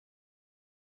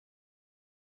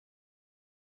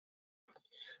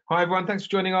Hi everyone, thanks for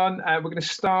joining on. We're going to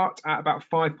start at about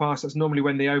 5 past. That's normally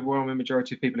when the overwhelming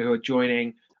majority of people who are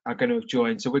joining are going to have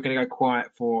joined. So we're going to go quiet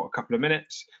for a couple of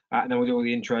minutes and then we'll do all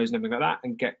the intros and everything like that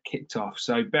and get kicked off.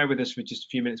 So bear with us for just a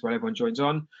few minutes while everyone joins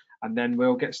on and then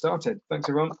we'll get started. Thanks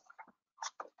everyone.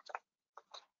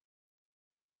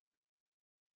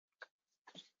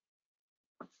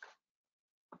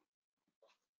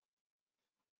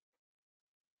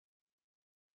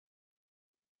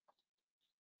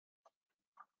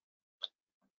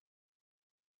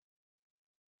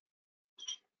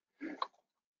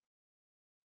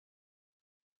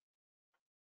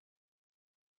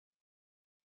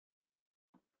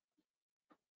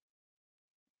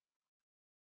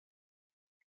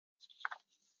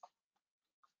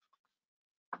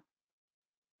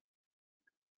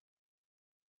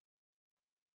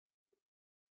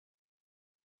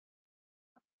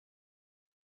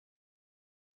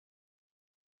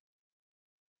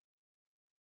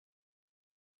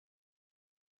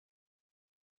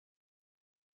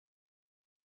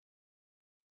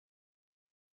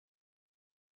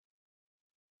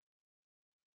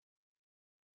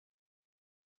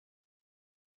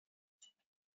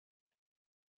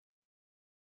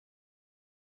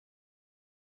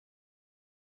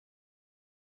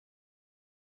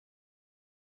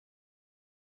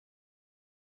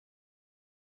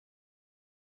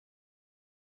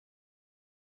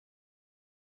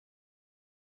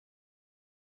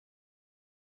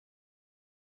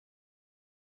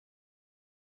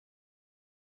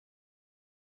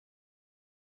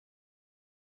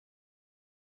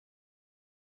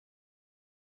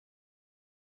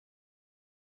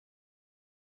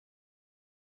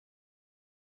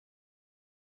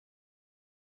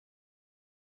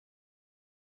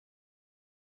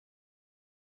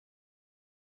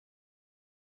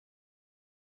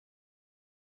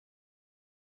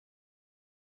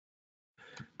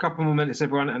 Couple more minutes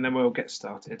everyone and then we'll get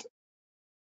started.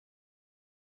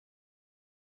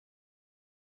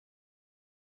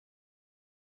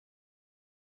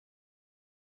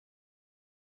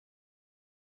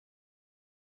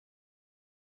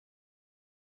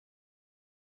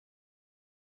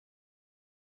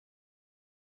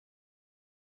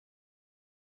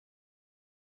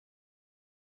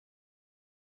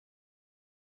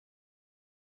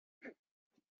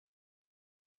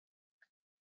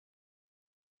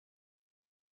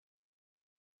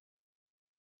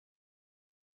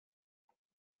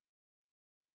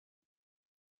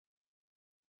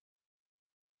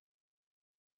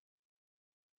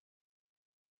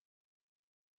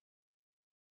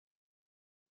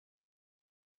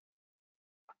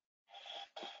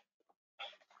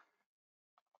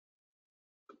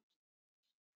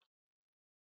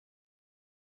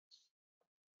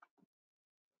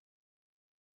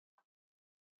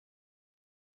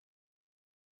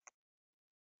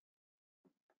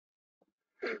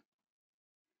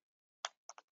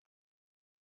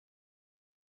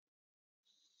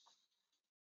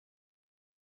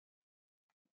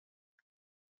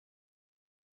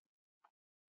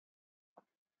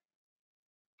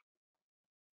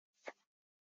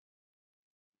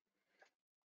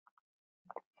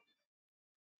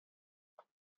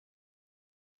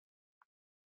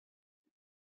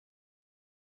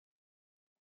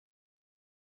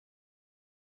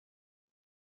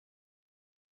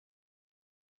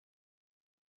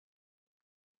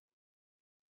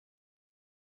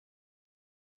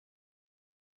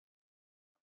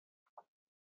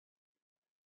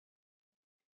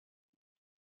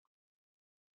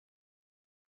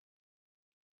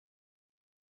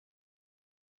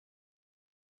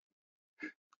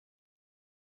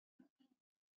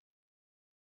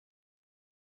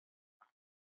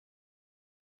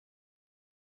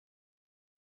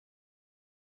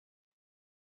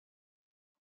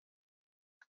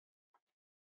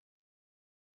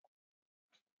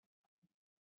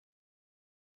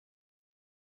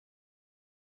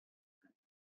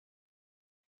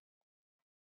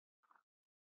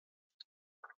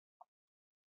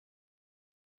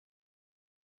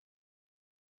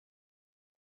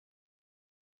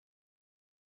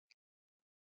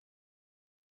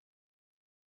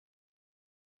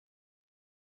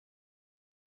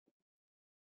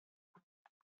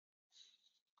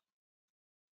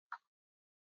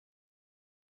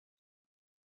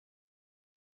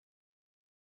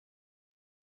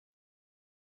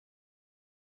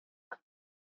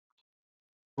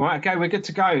 Right, okay, we're good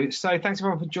to go. So thanks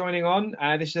everyone for joining on.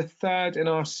 This is the third in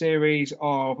our series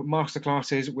of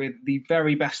masterclasses with the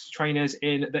very best trainers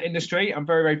in the industry. I'm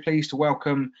very, very pleased to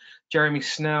welcome Jeremy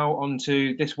Snell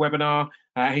onto this webinar.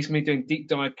 He's going to be doing deep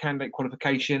dive candidate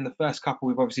qualification. The first couple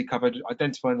we've obviously covered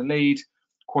identifying the lead,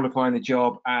 qualifying the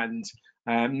job, and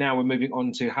now we're moving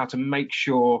on to how to make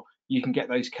sure you can get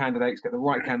those candidates, get the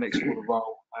right candidates for the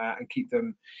role, and keep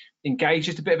them engaged.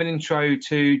 Just a bit of an intro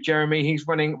to Jeremy. He's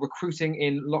running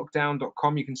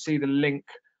recruitinginlockdown.com. You can see the link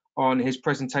on his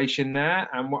presentation there,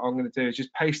 and what I'm going to do is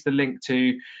just paste the link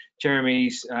to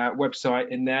Jeremy's website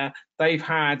in there. They've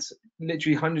had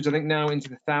literally hundreds, I think now into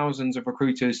the thousands of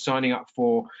recruiters signing up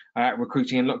for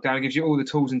Recruiting in Lockdown. It gives you all the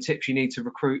tools and tips you need to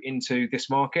recruit into this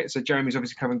market. So Jeremy's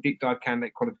obviously covering deep dive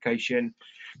candidate qualification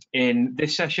in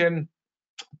this session,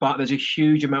 but there's a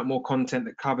huge amount more content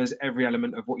that covers every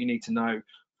element of what you need to know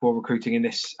for recruiting in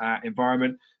this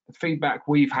environment. The feedback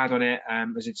we've had on it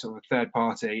as it's sort of a third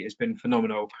party has been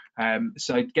phenomenal.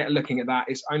 So get looking at that.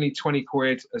 It's only 20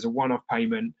 quid as a one-off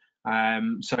payment.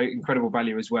 So incredible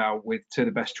value as well, with two of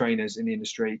the best trainers in the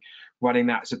industry running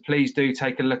that. So please do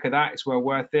take a look at that. It's well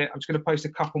worth it. I'm just going to post a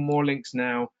couple more links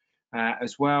now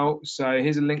as well. So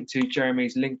here's a link to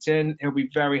Jeremy's LinkedIn. He'll be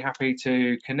very happy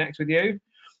to connect with you.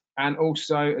 And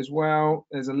also as well,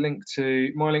 there's a link to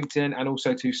my LinkedIn and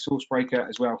also to Sourcebreaker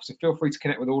as well. So feel free to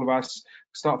connect with all of us.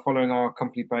 Start following our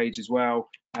company page as well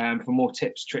for more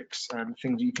tips, tricks, and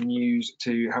things you can use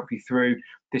to help you through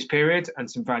this period,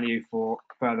 and some value for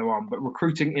further on. But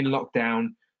Recruiting in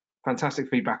Lockdown, fantastic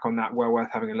feedback on that. Well worth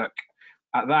having a look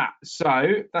at that.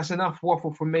 So that's enough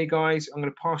waffle from me, guys. I'm going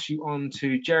to pass you on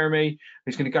to Jeremy,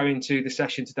 who's going to go into the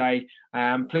session today.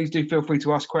 Please do feel free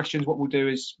to ask questions. What we'll do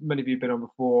is, many of you have been on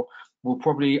before, we'll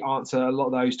probably answer a lot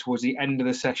of those towards the end of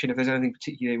the session. If there's anything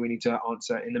particularly we need to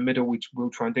answer in the middle, we'll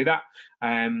try and do that.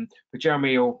 But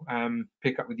Jeremy will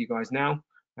pick up with you guys now.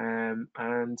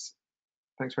 And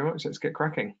thanks very much. Let's get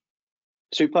cracking.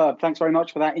 Superb. Thanks very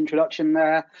much for that introduction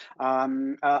there.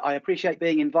 I appreciate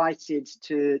being invited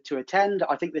to attend.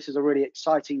 I think this is a really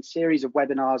exciting series of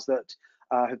webinars that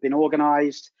have been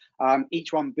organised,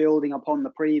 each one building upon the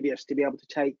previous to be able to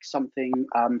take something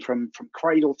from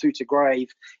cradle through to grave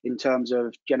in terms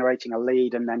of generating a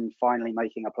lead and then finally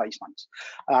making a placement.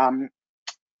 I'm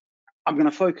going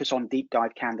to focus on deep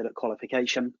dive candidate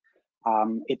qualification.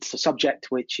 It's a subject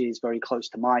which is very close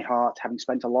to my heart, having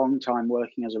spent a long time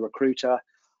working as a recruiter.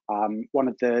 One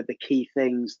of the key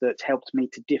things that helped me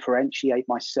to differentiate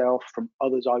myself from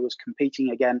others I was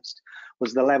competing against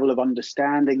was the level of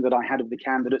understanding that I had of the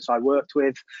candidates I worked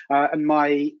with, and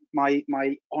my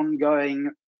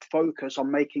ongoing focus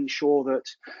on making sure that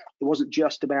it wasn't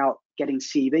just about getting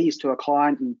CVs to a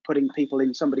client and putting people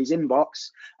in somebody's inbox.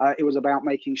 It was about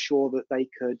making sure that they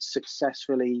could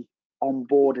successfully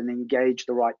onboard and engage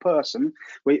the right person,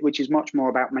 which is much more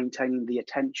about maintaining the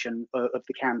attention of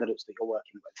the candidates that you're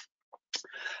working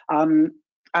with.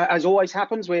 As always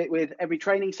happens with every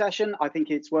training session, I think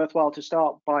it's worthwhile to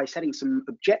start by setting some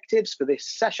objectives for this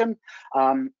session.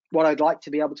 What I'd like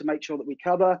to be able to make sure that we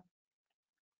cover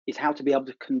is how to be able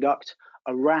to conduct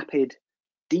a rapid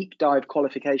deep dive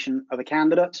qualification of a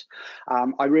candidate.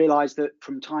 I realize that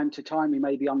from time to time we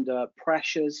may be under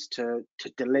pressures to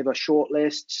deliver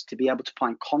shortlists, to be able to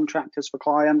find contractors for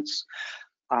clients.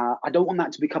 I don't want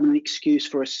that to become an excuse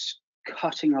for us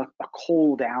cutting a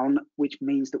call down, which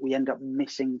means that we end up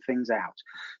missing things out.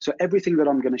 So everything that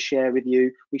I'm going to share with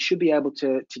you, we should be able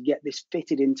to get this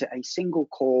fitted into a single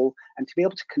call and to be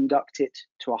able to conduct it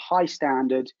to a high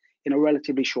standard in a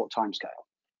relatively short time scale.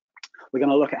 We're going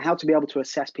to look at how to be able to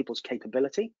assess people's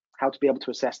capability, how to be able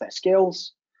to assess their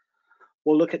skills.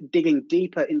 We'll look at digging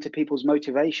deeper into people's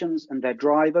motivations and their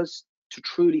drivers to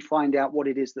truly find out what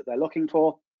it is that they're looking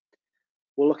for.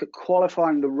 We'll look at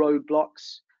qualifying the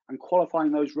roadblocks and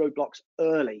qualifying those roadblocks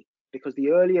early, because the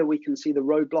earlier we can see the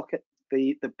roadblock,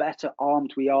 the better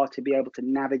armed we are to be able to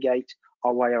navigate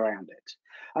our way around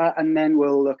it. And then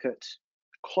we'll look at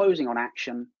closing on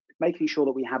action, making sure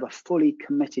that we have a fully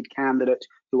committed candidate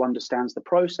who understands the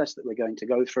process that we're going to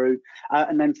go through.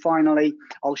 And then finally,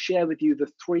 I'll share with you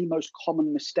the 3 most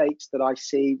common mistakes that I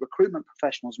see recruitment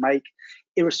professionals make,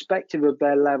 irrespective of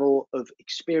their level of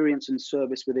experience and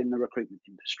service within the recruitment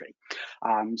industry.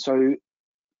 So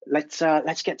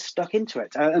let's get stuck into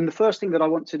it. And the first thing that I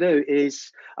want to do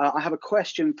is I have a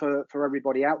question for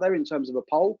everybody out there in terms of a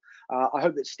poll. I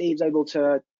hope that Steve's able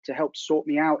to help sort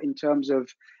me out in terms of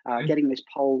getting this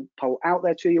poll out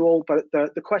there to you all. But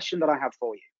the question that I have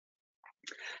for you: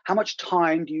 how much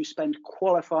time do you spend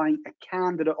qualifying a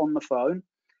candidate on the phone?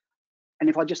 And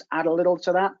if I just add a little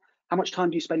to that, how much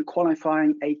time do you spend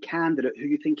qualifying a candidate who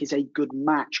you think is a good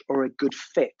match or a good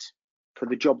fit for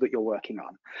the job that you're working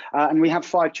on? And we have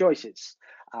 5 choices.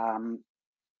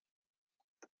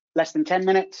 Less than 10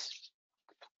 minutes,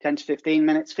 10 to 15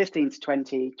 minutes, 15 to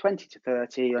 20, 20 to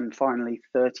 30, and finally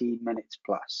 30 minutes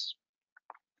plus.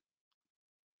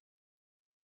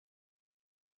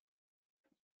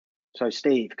 So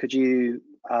Steve, could you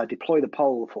deploy the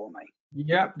poll for me?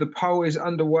 Yep, the poll is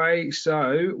underway.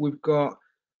 So we've got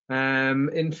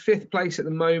in fifth place at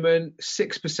the moment,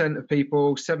 6% of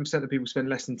people, 7% of people spend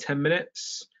less than 10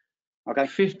 minutes. Okay.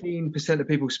 15% of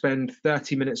people spend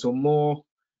 30 minutes or more.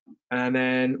 And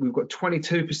then we've got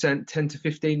 22% 10 to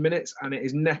 15 minutes, and it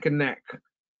is neck and neck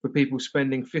for people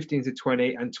spending 15 to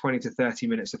 20 and 20 to 30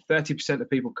 minutes. So 30% of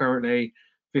people currently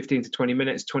 15 to 20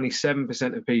 minutes,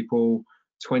 27% of people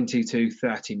 20 to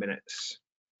 30 minutes.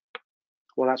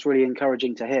 Well, that's really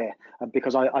encouraging to hear,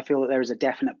 because I feel that there is a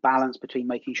definite balance between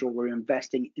making sure we're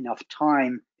investing enough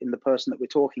time in the person that we're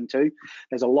talking to.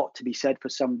 There's a lot to be said for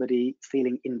somebody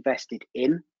feeling invested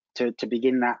in to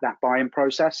begin that buy-in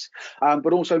process,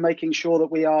 but also making sure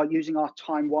that we are using our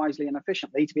time wisely and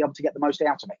efficiently to be able to get the most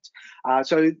out of it.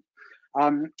 So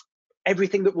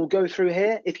everything that we'll go through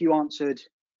here, if you answered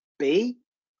B,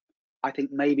 I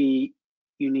think maybe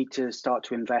you need to start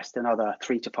to invest another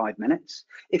 3 to 5 minutes.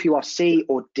 If you are C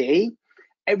or D,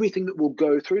 everything that we'll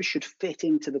go through should fit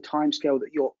into the timescale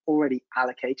that you're already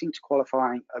allocating to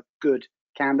qualifying a good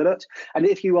candidate. And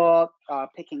if you are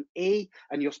picking E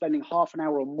and you're spending half an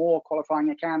hour or more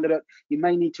qualifying a candidate, you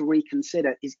may need to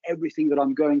reconsider, is everything that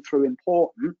I'm going through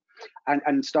important,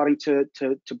 and starting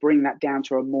to bring that down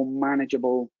to a more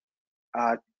manageable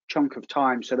chunk of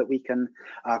time so that we can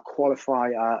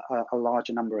qualify a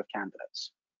larger number of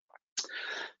candidates.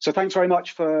 So thanks very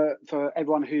much for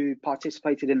everyone who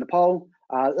participated in the poll.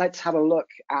 Let's have a look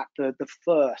at the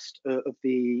first of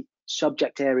the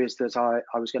subject areas that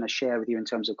I was going to share with you in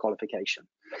terms of qualification.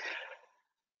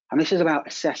 And this is about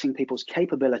assessing people's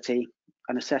capability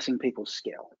and assessing people's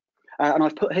skill. And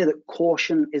I've put here that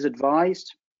caution is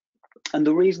advised. And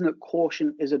the reason that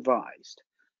caution is advised,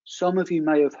 some of you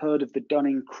may have heard of the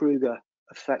Dunning-Kruger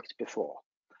effect before.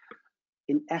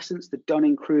 In essence, the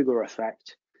Dunning-Kruger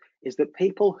effect is that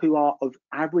people who are of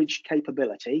average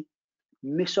capability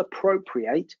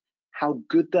misappropriate how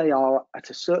good they are at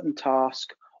a certain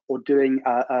task or doing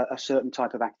a certain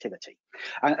type of activity.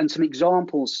 And some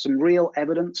examples, some real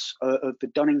evidence of the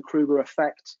Dunning-Kruger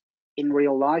effect in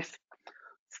real life.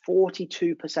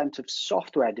 42% of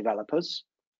software developers,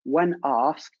 when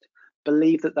asked,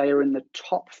 believe that they are in the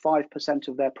top 5%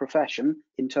 of their profession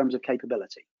in terms of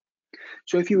capability.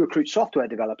 So if you recruit software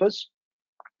developers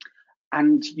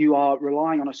and you are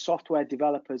relying on a software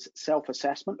developer's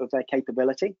self-assessment of their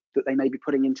capability that they may be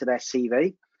putting into their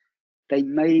CV, they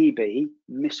may be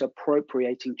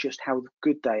misappropriating just how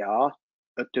good they are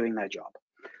at doing their job.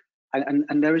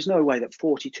 And there is no way that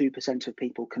 42% of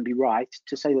people can be right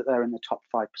to say that they're in the top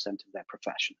 5% of their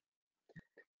profession.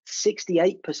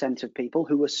 68% of people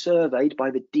who were surveyed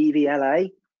by the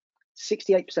DVLA,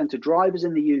 68% of drivers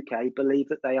in the UK believe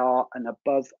that they are an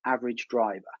above average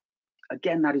driver.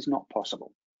 Again, that is not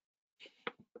possible.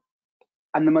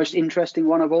 And the most interesting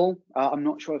one of all, I'm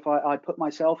not sure if I put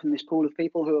myself in this pool of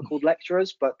people who are called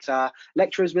lecturers, but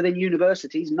lecturers within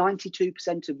universities,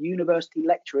 92% of university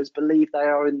lecturers believe they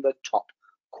are in the top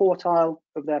quartile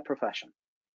of their profession.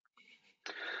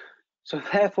 So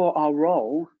therefore, our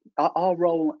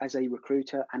role as a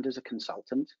recruiter and as a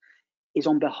consultant is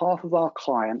on behalf of our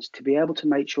clients to be able to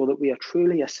make sure that we are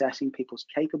truly assessing people's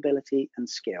capability and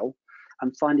skill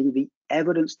and finding the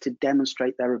evidence to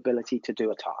demonstrate their ability to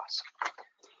do a task.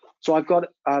 So I've got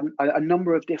a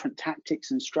number of different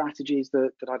tactics and strategies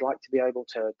that I'd like to be able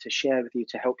to share with you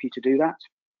to help you to do that.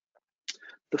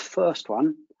 The first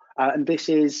one, and this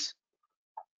is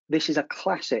a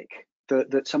classic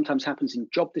that sometimes happens in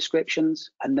job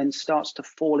descriptions and then starts to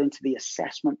fall into the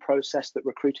assessment process that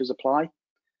recruiters apply,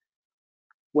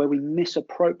 where we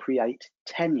misappropriate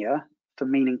tenure for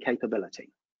meaning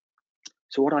capability.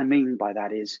 So what I mean by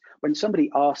that is when somebody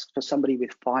asks for somebody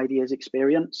with 5 years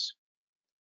experience,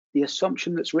 the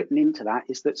assumption that's written into that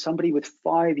is that somebody with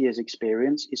 5 years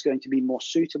experience is going to be more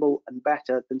suitable and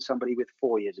better than somebody with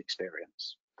 4 years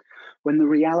experience. When the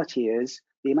reality is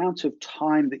the amount of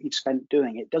time that you've spent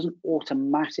doing it doesn't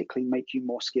automatically make you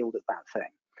more skilled at that thing.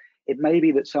 It may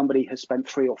be that somebody has spent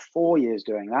 3 or 4 years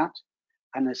doing that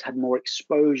and has had more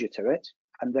exposure to it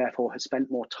and therefore has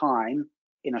spent more time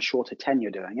in a shorter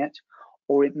tenure doing it.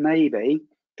 Or it may be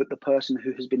that the person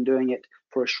who has been doing it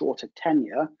for a shorter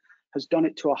tenure has done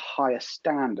it to a higher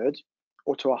standard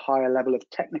or to a higher level of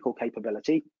technical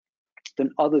capability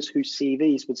than others whose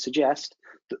CVs would suggest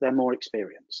that they're more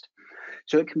experienced.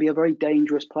 So it can be a very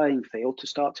dangerous playing field to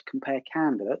start to compare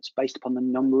candidates based upon the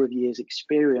number of years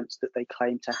experience that they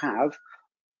claim to have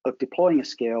of deploying a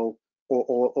skill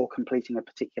or completing a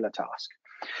particular task.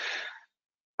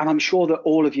 And I'm sure that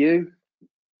all of you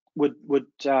would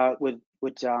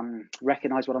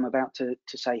recognize what I'm about to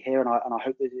say here, and I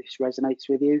hope that this resonates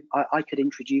with you. I could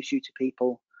introduce you to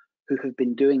people who have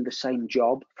been doing the same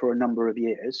job for a number of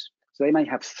years. So they may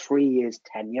have 3 years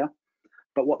tenure,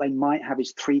 but what they might have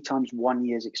is 3 times 1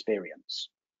 year's experience.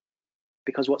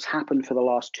 Because what's happened for the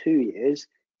last 2 years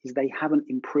is they haven't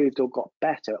improved or got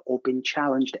better or been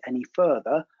challenged any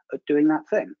further at doing that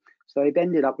thing. So they've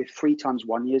ended up with 3 times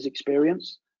 1 year's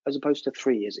experience as opposed to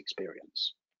 3 years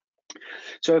experience.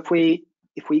 So if we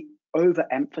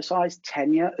overemphasize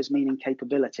tenure as meaning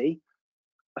capability,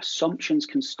 assumptions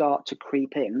can start to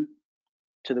creep in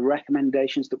to the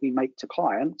recommendations that we make to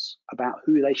clients about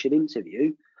who they should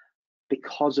interview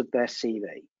because of their CV,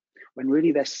 when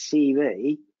really their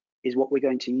CV is what we're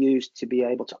going to use to be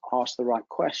able to ask the right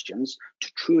questions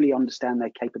to truly understand their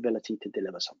capability to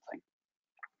deliver something.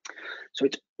 So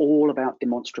it's all about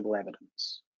demonstrable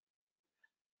evidence.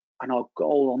 And our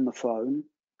goal on the phone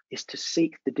is to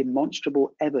seek the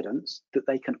demonstrable evidence that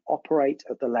they can operate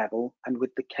at the level and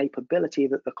with the capability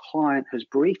that the client has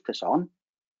briefed us on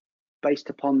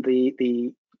based upon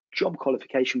the job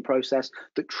qualification process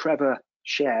that Trevor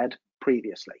shared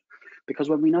previously. Because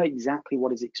when we know exactly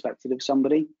what is expected of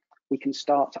somebody, we can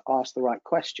start to ask the right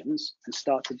questions and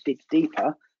start to dig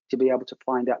deeper to be able to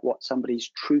find out what somebody's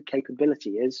true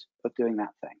capability is of doing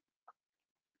that thing.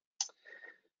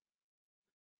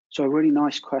 So a really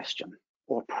nice question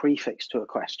or prefix to a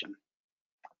question.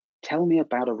 Tell me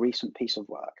about a recent piece of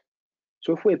work.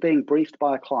 So if we're being briefed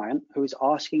by a client who is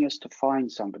asking us to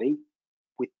find somebody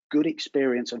with good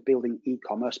experience of building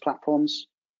e-commerce platforms,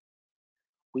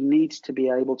 we need to be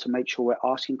able to make sure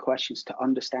we're asking questions to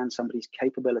understand somebody's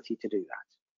capability to do that.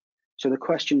 So the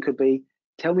question could be,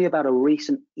 tell me about a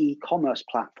recent e-commerce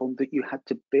platform that you had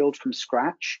to build from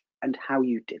scratch and how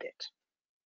you did it.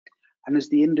 And as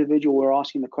the individual we're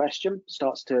asking the question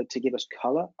starts to give us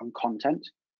color and content,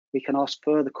 we can ask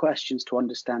further questions to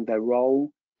understand their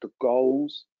role, the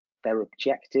goals, their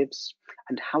objectives,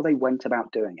 and how they went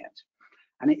about doing it.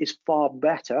 And it is far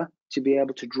better to be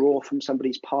able to draw from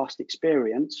somebody's past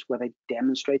experience where they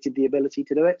demonstrated the ability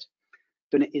to do it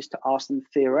than it is to ask them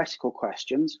theoretical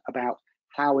questions about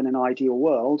how in an ideal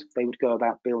world they would go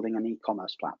about building an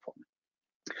e-commerce platform.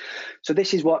 So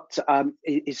this is what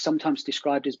is sometimes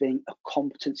described as being a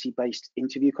competency-based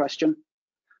interview question,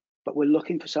 but we're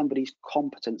looking for somebody's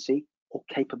competency or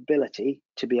capability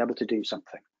to be able to do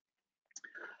something.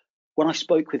 When I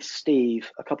spoke with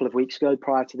Steve a couple of weeks ago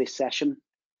prior to this session,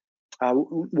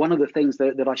 one of the things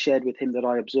that I shared with him that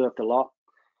I observed a lot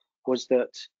was that,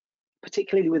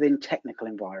 particularly within technical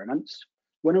environments,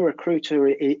 when a recruiter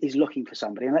is looking for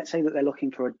somebody, and let's say that they're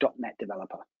looking for a .NET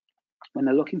developer, when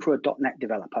they're looking for a .NET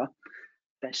developer,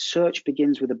 their search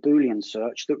begins with a Boolean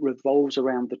search that revolves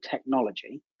around the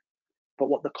technology. But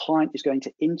what the client is going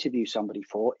to interview somebody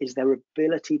for is their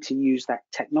ability to use that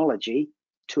technology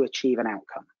to achieve an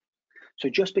outcome. So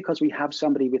just because we have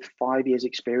somebody with 5 years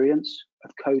experience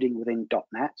of coding within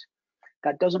 .NET,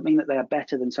 that doesn't mean that they are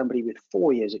better than somebody with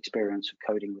 4 years experience of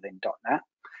coding within .NET.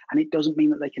 And it doesn't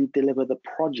mean that they can deliver the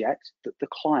project that the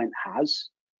client has,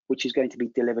 which is going to be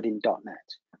delivered in .NET.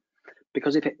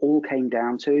 Because if it all came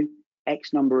down to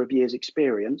X number of years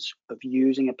experience of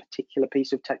using a particular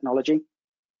piece of technology,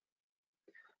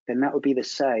 then that would be the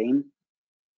same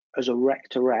as a rec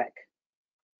to rec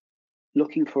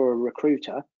looking for a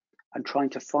recruiter and trying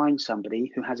to find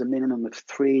somebody who has a minimum of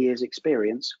 3 years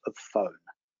experience of phone.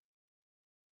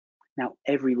 Now,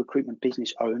 every recruitment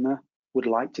business owner would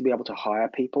like to be able to hire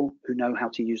people who know how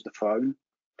to use the phone,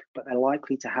 but they're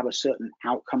likely to have a certain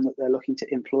outcome that they're looking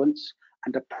to influence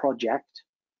and a project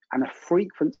and a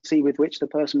frequency with which the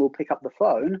person will pick up the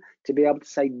phone to be able to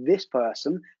say this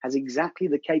person has exactly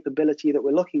the capability that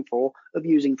we're looking for of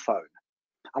using phone.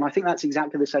 And I think that's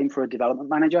exactly the same for a development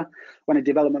manager. When a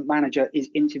development manager is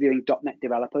interviewing .NET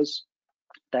developers,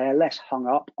 they are less hung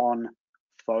up on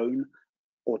phone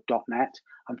or .NET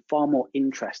and far more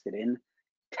interested in,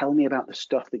 tell me about the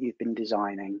stuff that you've been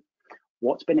designing,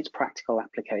 what's been its practical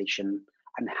application,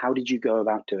 and how did you go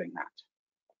about doing that?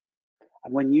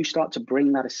 And when you start to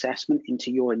bring that assessment into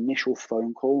your initial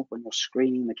phone call, when you're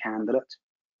screening the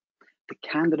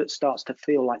candidate starts to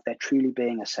feel like they're truly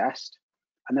being assessed.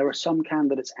 And there are some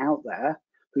candidates out there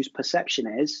whose perception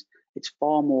is it's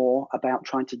far more about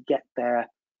trying to get their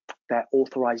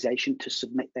authorization to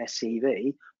submit their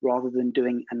CV rather than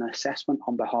doing an assessment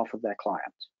on behalf of their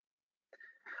client.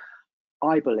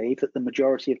 I believe that the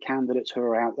majority of candidates who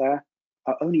are out there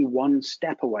are only one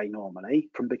step away normally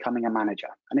from becoming a manager.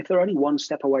 And if they're only one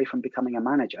step away from becoming a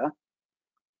manager,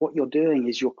 what you're doing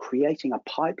is you're creating a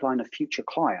pipeline of future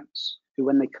clients who,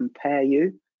 when they compare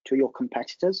you to your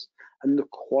competitors and the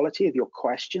quality of your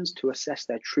questions to assess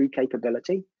their true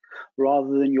capability,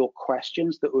 rather than your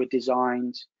questions that were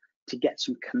designed to get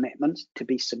some commitment to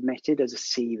be submitted as a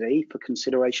CV for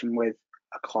consideration with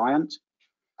a client,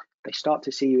 they start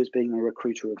to see you as being a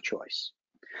recruiter of choice.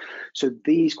 So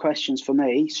these questions for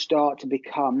me start to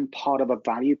become part of a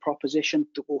value proposition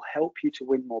that will help you to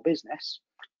win more business,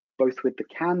 both with the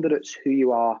candidates who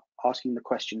you are asking the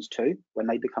questions to when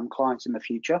they become clients in the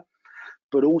future,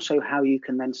 but also how you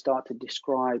can then start to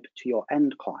describe to your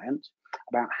end client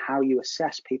about how you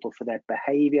assess people for their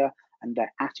behavior and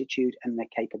their attitude and their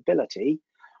capability,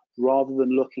 rather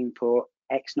than looking for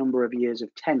X number of years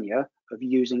of tenure of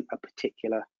using a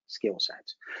particular skill set.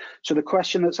 So the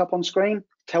question that's up on screen,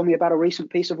 tell me about a recent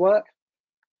piece of work.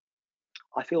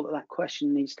 I feel that that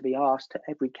question needs to be asked to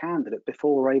every candidate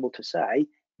before we're able to say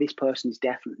this person is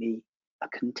definitely a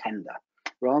contender.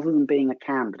 Rather than being a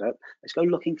candidate, let's go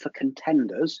looking for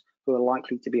contenders who are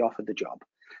likely to be offered the job.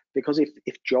 Because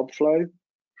if job flow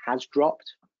has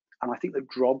dropped, and I think that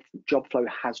job flow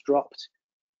has dropped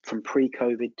from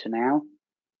pre-COVID to now,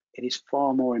 it is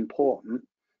far more important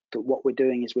that what we're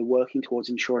doing is we're working towards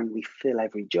ensuring we fill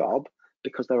every job,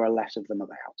 because there are less of them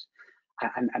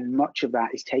about. And much of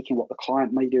that is taking what the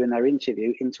client may do in their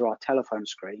interview into our telephone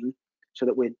screen, so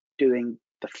that we're doing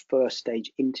the first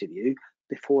stage interview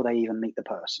before they even meet the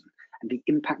person. And the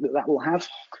impact that that will have,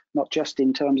 not just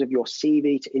in terms of your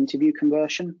CV to interview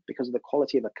conversion, because of the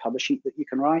quality of a cover sheet that you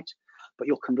can write, but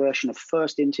your conversion of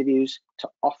first interviews to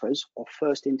offers or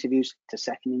first interviews to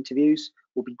second interviews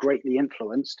will be greatly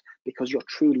influenced, because you're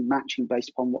truly matching based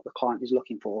upon what the client is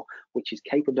looking for, which is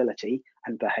capability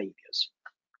and behaviors.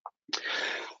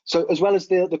 So as well as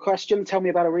the question, tell me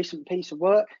about a recent piece of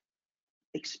work,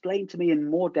 explain to me in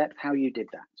more depth how you did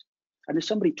that. And if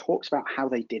somebody talks about how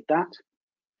they did that,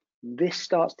 this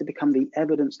starts to become the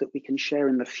evidence that we can share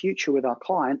in the future with our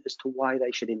client as to why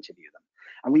they should interview them.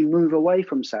 And we move away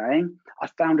from saying, I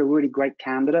found a really great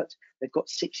candidate, they've got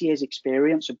 6 years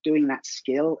experience of doing that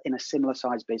skill in a similar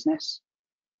size business.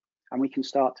 And we can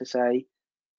start to say,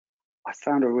 I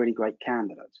found a really great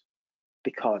candidate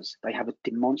because they have a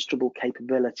demonstrable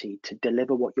capability to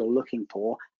deliver what you're looking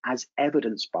for, as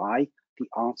evidenced by the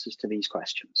answers to these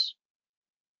questions.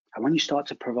 And when you start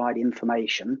to provide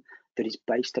information that is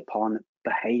based upon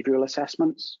behavioral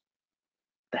assessments,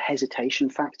 the hesitation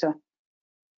factor,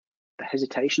 the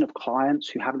hesitation of clients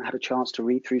who haven't had a chance to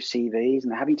read through CVs,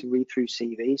 and they're having to read through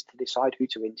CVs to decide who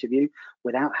to interview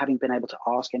without having been able to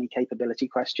ask any capability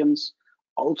questions,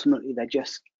 ultimately they're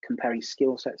just comparing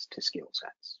skill sets to skill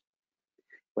sets.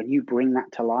 When you bring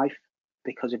that to life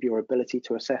because of your ability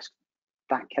to assess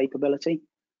that capability,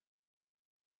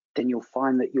 then you'll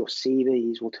find that your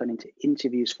CVs will turn into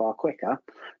interviews far quicker,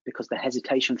 because the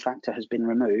hesitation factor has been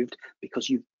removed, because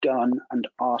you've done and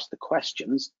asked the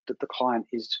questions that the client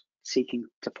is seeking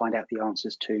to find out the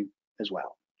answers to as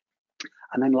well.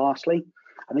 And then lastly,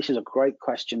 and this is a great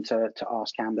question to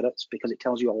ask candidates, because it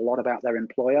tells you a lot about their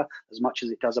employer as much as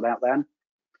it does about them.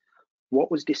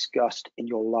 What was discussed in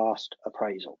your last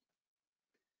appraisal?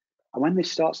 And when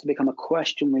this starts to become a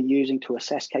question we're using to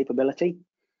assess capability,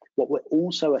 what we're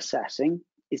also assessing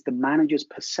is the manager's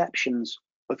perceptions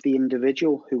of the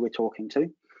individual who we're talking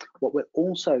to. What we're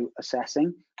also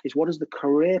assessing is, what does the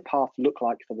career path look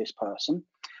like for this person?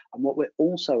 And what we're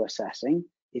also assessing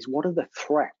is, what are the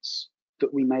threats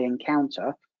that we may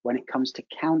encounter when it comes to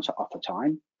counter offer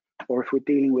time, or if we're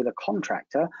dealing with a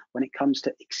contractor, when it comes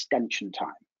to extension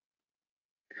time.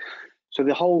 So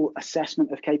the whole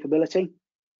assessment of capability,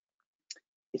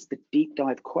 it's the deep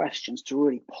dive questions to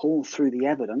really pull through the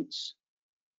evidence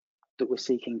that we're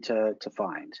seeking to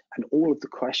find. And all of the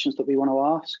questions that we want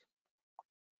to ask,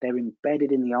 they're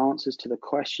embedded in the answers to the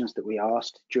questions that we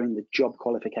asked during the job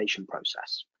qualification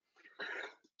process.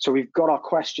 So we've got our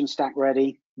question stack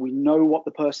ready. We know what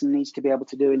the person needs to be able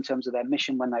to do in terms of their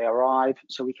mission when they arrive.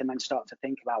 So we can then start to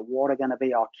think about what are going to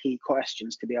be our key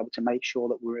questions to be able to make sure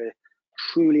that we're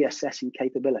truly assessing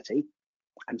capability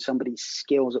and somebody's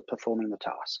skills at performing the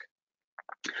task.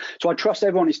 So I trust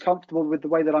everyone is comfortable with the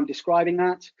way that I'm describing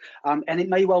that. And it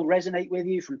may well resonate with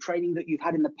you from training that you've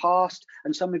had in the past.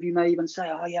 And some of you may even say,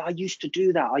 oh yeah, I used to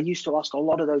do that. I used to ask a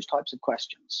lot of those types of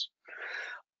questions.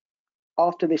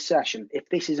 After this session, if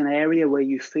this is an area where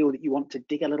you feel that you want to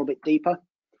dig a little bit deeper,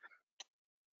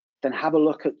 then have a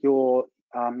look at your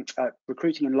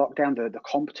recruiting in lockdown, the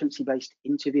competency-based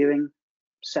interviewing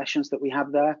sessions that we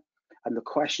have there, and the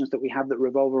questions that we have that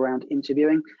revolve around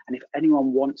interviewing. And if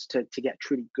anyone wants to get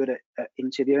truly good at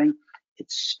interviewing,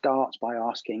 it starts by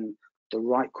asking the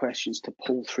right questions to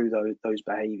pull through those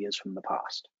behaviors from the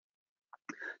past.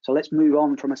 So let's move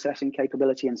on from assessing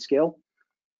capability and skill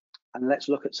and let's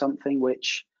look at something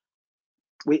which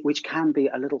can be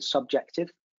a little subjective,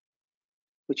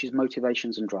 which is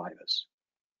motivations and drivers.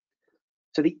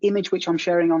 So the image which I'm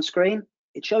sharing on screen,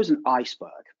 it shows an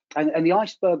iceberg. And the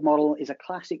iceberg model is a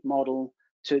classic model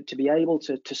to be able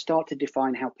to start to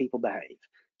define how people behave.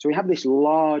 So we have this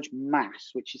large mass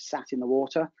which is sat in the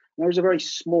water. And there is a very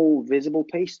small visible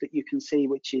piece that you can see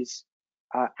which is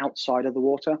outside of the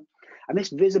water. And this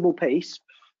visible piece,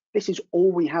 this is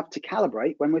all we have to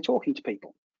calibrate when we're talking to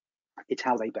people. It's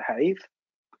how they behave,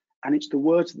 and it's the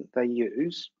words that they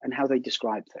use and how they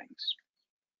describe things.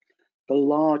 The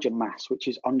larger mass, which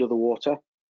is under the water,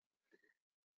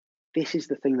 this is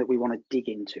the thing that we want to dig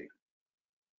into,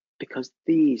 because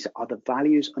these are the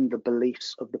values and the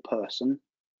beliefs of the person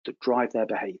that drive their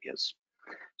behaviors.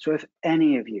 So if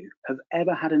any of you have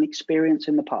ever had an experience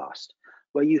in the past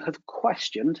where you have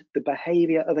questioned the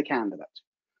behavior of a candidate,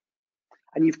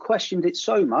 and you've questioned it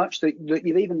so much that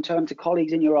you've even turned to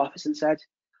colleagues in your office and said,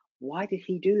 why did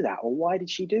he do that? Or why did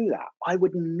she do that? I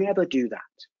would never do that.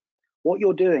 What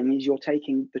you're doing is you're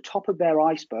taking the top of their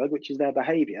iceberg, which is their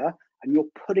behavior, and you're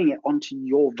putting it onto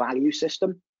your value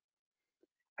system.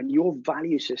 And your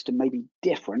value system may be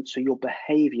different, so your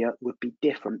behavior would be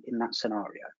different in that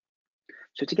scenario.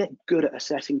 So to get good at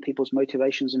assessing people's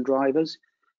motivations and drivers,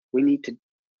 we need to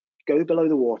go below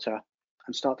the water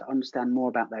and start to understand more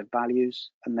about their values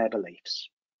and their beliefs.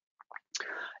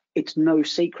 It's no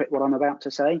secret what I'm about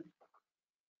to say.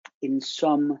 In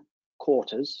some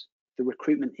quarters, the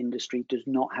recruitment industry does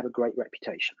not have a great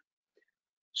reputation.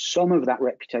 Some of that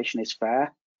reputation is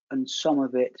fair and some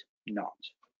of it not.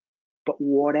 But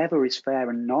whatever is fair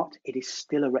and not, it is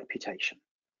still a reputation.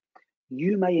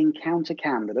 You may encounter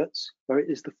candidates where it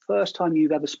is the first time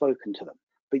you've ever spoken to them,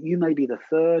 but you may be the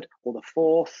third or the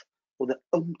fourth or the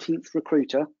umpteenth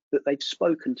recruiter that they've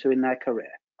spoken to in their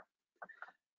career.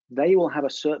 They will have a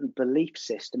certain belief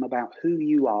system about who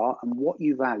you are and what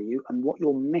you value and what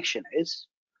your mission is,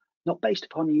 not based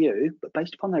upon you, but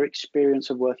based upon their experience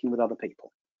of working with other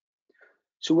people.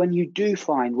 So when you do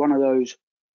find one of those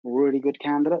really good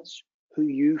candidates who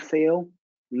you feel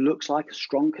looks like a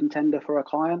strong contender for a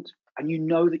client, and you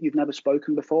know that you've never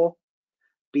spoken before,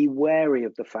 be wary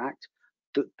of the fact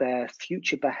that their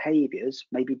future behaviors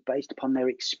may be based upon their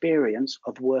experience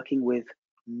of working with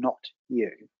not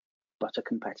you, but a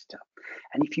competitor.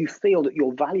 And if you feel that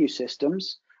your value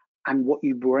systems and what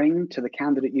you bring to the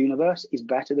candidate universe is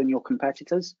better than your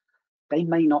competitors, they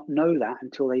may not know that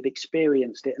until they've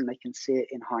experienced it and they can see it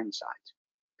in hindsight.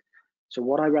 So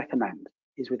what I recommend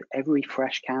is with every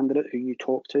fresh candidate who you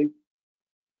talk to,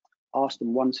 ask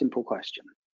them one simple question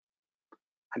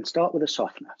and start with a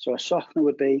softener. So a softener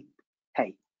would be,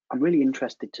 hey, I'm really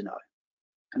interested to know.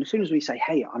 And as soon as we say,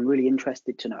 hey, I'm really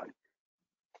interested to know,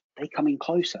 they come in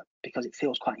closer because it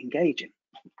feels quite engaging.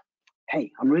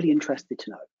 Hey, I'm really interested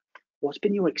to know, what's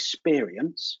been your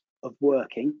experience of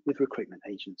working with recruitment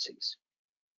agencies?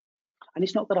 And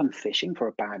it's not that I'm fishing for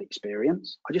a bad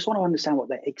experience. I just want to understand what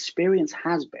their experience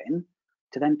has been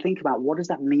to then think about what does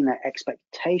that mean their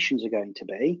expectations are going to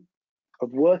be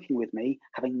of working with me,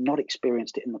 having not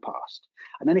experienced it in the past.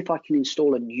 And then if I can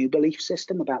install a new belief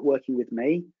system about working with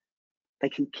me, they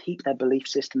can keep their belief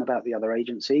system about the other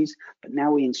agencies, but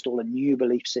now we install a new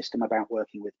belief system about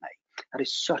working with me. That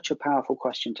is such a powerful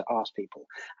question to ask people,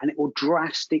 and it will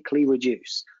drastically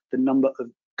reduce the number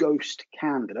of ghost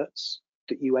candidates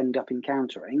that you end up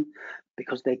encountering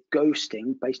because they're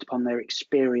ghosting based upon their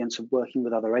experience of working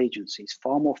with other agencies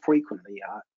far more frequently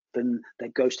than they're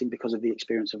ghosting because of the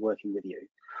experience of working with you.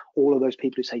 All of those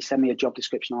people who say, send me a job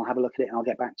description, I'll have a look at it and I'll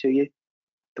get back to you,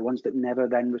 the ones that never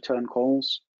then return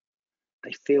calls,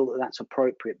 they feel that that's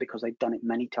appropriate because they've done it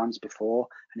many times before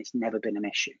and it's never been an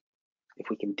issue. If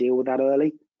we can deal with that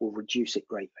early, we'll reduce it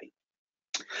greatly.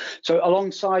 So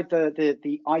alongside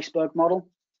the iceberg model,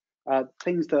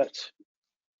 things that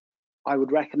I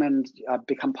would recommend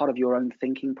become part of your own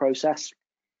thinking process.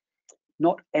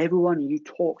 Not everyone you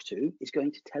talk to is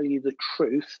going to tell you the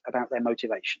truth about their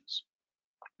motivations.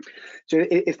 So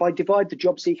if I divide the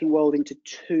job seeking world into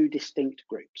two distinct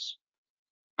groups,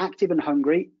 active and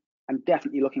hungry, and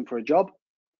definitely looking for a job,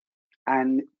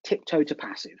 and tiptoe to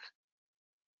passive.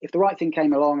 If the right thing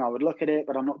came along, I would look at it,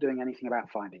 but I'm not doing anything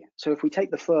about finding it. So if we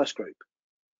take the first group,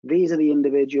 these are the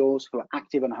individuals who are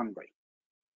active and hungry.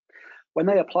 When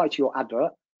they apply to your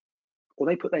advert, or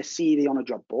they put their CV on a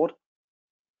job board,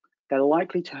 they're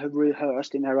likely to have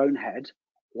rehearsed in their own head,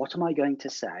 what am I going to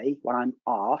say when I'm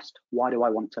asked, why do I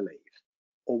want to leave?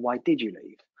 Or why did you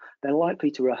leave? They're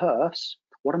likely to rehearse,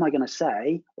 what am I going to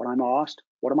say when I'm asked,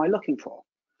 what am I looking for?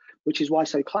 Which is why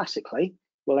so classically,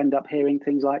 we'll end up hearing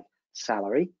things like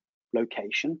salary,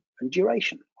 location, and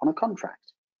duration on a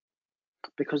contract,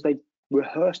 because they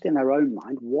rehearsed in their own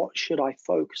mind, what should I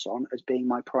focus on as being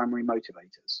my primary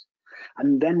motivators?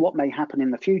 And then what may happen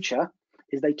in the future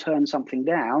is they turn something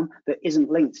down that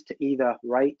isn't linked to either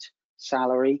rate,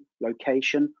 salary,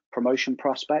 location, promotion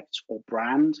prospects, or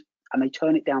brand, and they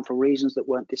turn it down for reasons that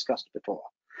weren't discussed before,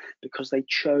 because they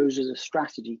chose as a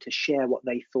strategy to share what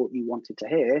they thought you wanted to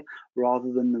hear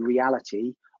rather than the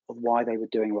reality of why they were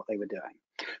doing what they were doing.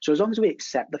 So as long as we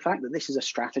accept the fact that this is a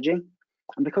strategy,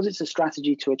 and because it's a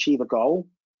strategy to achieve a goal,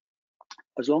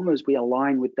 as long as we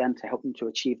align with them to help them to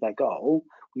achieve their goal,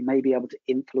 we may be able to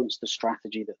influence the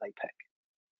strategy that they pick,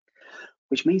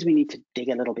 which means we need to dig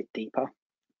a little bit deeper,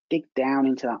 dig down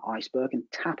into that iceberg and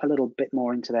tap a little bit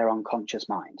more into their unconscious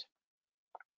mind.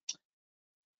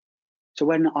 So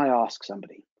when I ask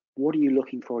somebody, what are you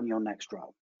looking for in your next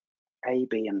role? A,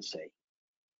 B, and C.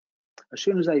 As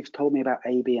soon as they've told me about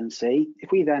A, B, and C,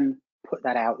 if we then put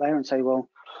that out there and say, well,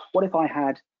 what if I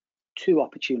had 2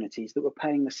 opportunities that were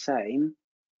paying the same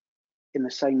in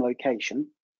the same location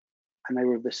and they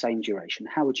were of the same duration?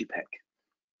 How would you pick?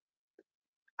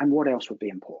 And what else would be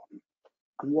important?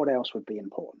 And what else would be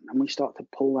important? And we start to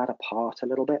pull that apart a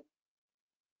little bit.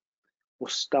 We'll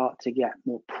start to get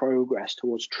more progress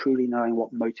towards truly knowing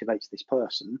what motivates this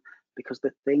person, because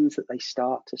the things that they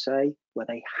start to say where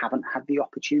they haven't had the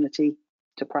opportunity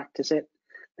to practice it,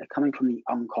 they're coming from the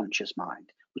unconscious mind,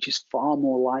 which is far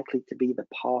more likely to be the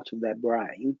part of their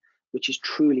brain which is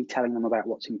truly telling them about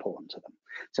what's important to them.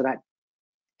 So that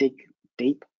dig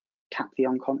deep, tap the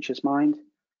unconscious mind,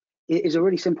 it is a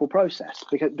really simple process,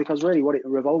 because really what it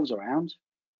revolves around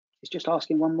is just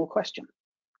asking one more question.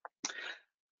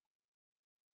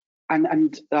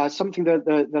 And something that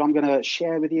I'm going to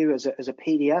share with you as a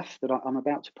PDF that I'm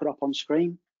about to put up on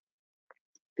screen.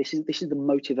 This is the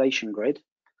motivation grid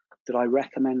that I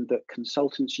recommend that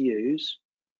consultants use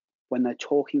when they're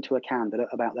talking to a candidate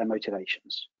about their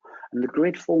motivations. And the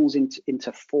grid falls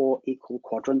into 4 equal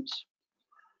quadrants.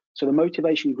 So the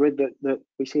motivation grid that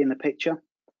we see in the picture,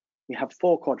 we have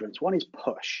 4 quadrants. One is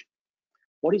push.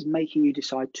 What is making you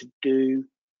decide to do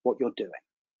what you're doing?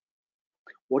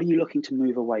 What are you looking to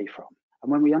move away from?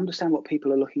 And when we understand what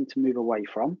people are looking to move away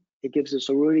from, it gives us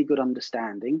a really good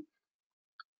understanding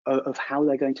of how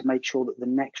they're going to make sure that the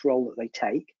next role that they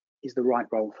take is the right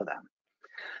role for them.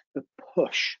 The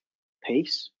push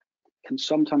piece can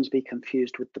sometimes be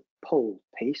confused with the pull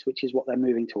piece, which is what they're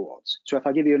moving towards. So if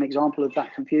I give you an example of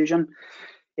that confusion,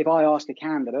 if I ask a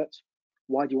candidate,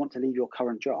 why do you want to leave your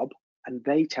current job? And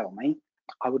they tell me,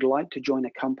 I would like to join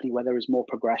a company where there is more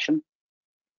progression.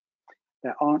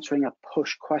 They're answering a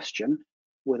push question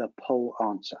with a pull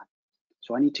answer.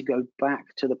 So I need to go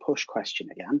back to the push question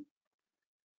again.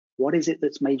 What is it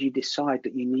that's made you decide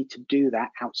that you need to do that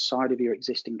outside of your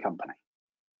existing company?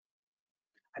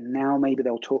 And now maybe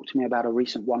they'll talk to me about a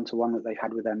recent one-to-one that they've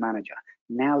had with their manager.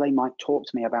 Now they might talk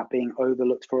to me about being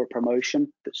overlooked for a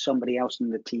promotion that somebody else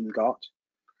in the team got.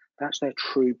 That's their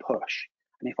true push.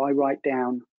 And if I write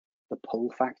down the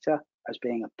pull factor as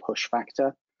being a push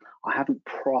factor, I haven't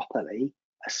properly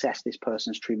assessed this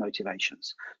person's true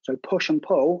motivations. So push and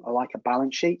pull are like a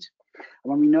balance sheet.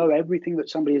 And when we know everything that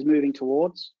somebody is moving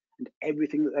towards and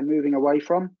everything that they're moving away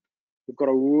from, we've got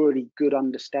a really good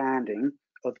understanding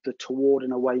of the toward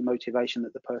and away motivation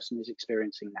that the person is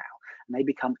experiencing now. And they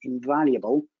become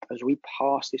invaluable as we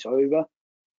pass this over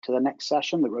to the next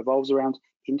session that revolves around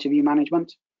interview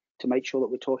management, to make sure that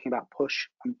we're talking about push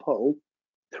and pull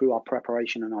through our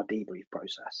preparation and our debrief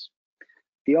process.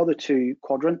 The other 2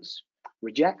 quadrants,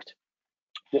 reject.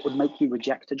 What would make you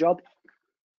reject a job?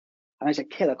 And there's a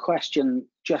killer question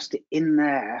just in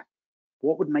there.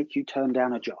 What would make you turn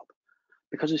down a job?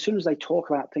 Because as soon as they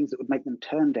talk about things that would make them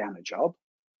turn down a job,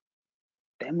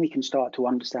 then we can start to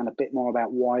understand a bit more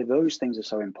about why those things are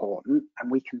so important, and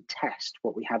we can test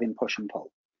what we have in push and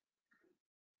pull.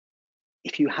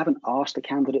 If you haven't asked a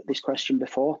candidate this question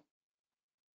before,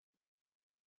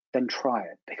 then try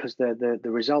it, because the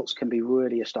results can be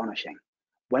really astonishing.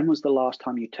 When was the last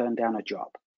time you turned down a job?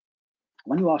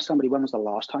 When you ask somebody, when was the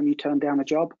last time you turned down a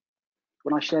job?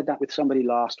 When I shared that with somebody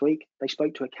last week, they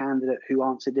spoke to a candidate who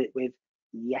answered it with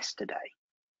yesterday.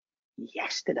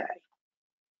 Yesterday.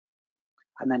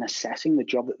 And then assessing the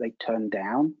job that they turned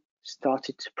down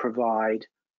started to provide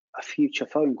a future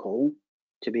phone call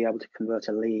to be able to convert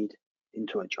a lead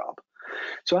into a job.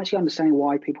 So actually understanding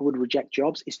why people would reject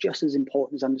jobs is just as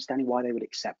important as understanding why they would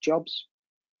accept jobs.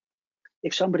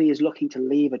 If somebody is looking to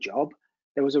leave a job,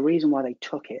 there was a reason why they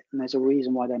took it, and there's a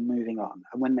reason why they're moving on.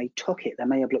 And when they took it, they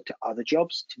may have looked at other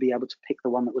jobs to be able to pick the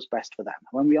one that was best for them.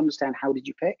 When we understand how did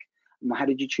you pick, and how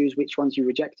did you choose which ones you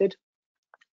rejected,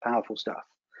 powerful stuff.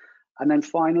 And then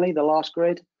finally, the last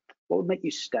grid, what would make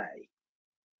you stay?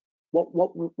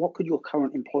 What could your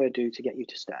current employer do to get you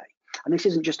to stay? And this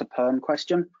isn't just a perm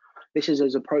question. This is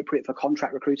as appropriate for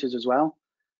contract recruiters as well.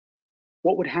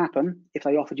 What would happen if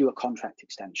they offered you a contract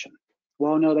extension?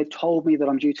 Well, no, they've told me that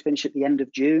I'm due to finish at the end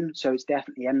of June, so it's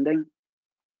definitely ending.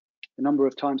 The number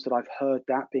of times that I've heard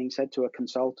that being said to a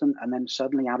consultant, and then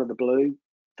suddenly out of the blue,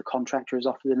 the contractor is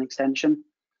offered an extension.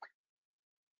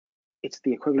 It's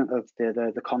the equivalent of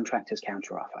the contractor's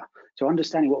counteroffer. So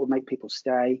understanding what would make people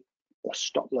stay or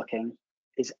stop looking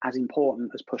is as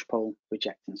important as push-pull,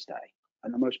 reject and stay.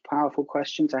 And the most powerful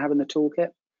question to have in the toolkit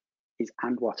is,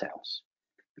 and what else?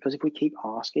 Because if we keep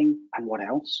asking, and what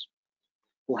else,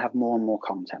 we'll have more and more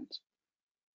content.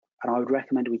 And I would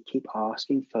recommend we keep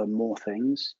asking for more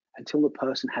things until the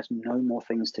person has no more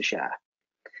things to share.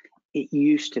 It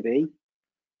used to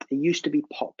be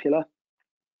popular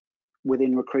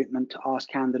within recruitment to ask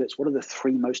candidates, what are the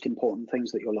 3 most important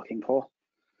things that you're looking for?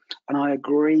 And I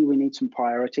agree we need some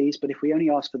priorities, but if we only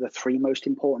ask for the 3 most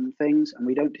important things and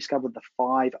we don't discover the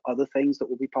 5 other things that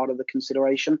will be part of the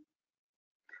consideration,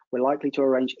 we're likely to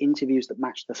arrange interviews that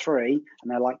match the 3, and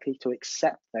they're likely to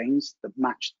accept things that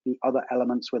match the other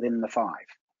elements within the 5.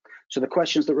 So the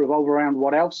questions that revolve around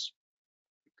what else,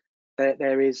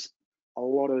 there is a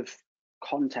lot of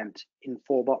content in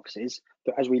 4 boxes,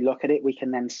 but as we look at it, we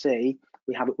can then see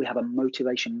we have a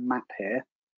motivation map here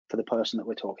for the person that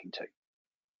we're talking to.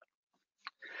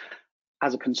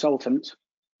 As a consultant,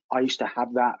 I used to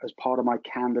have that as part of my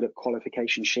candidate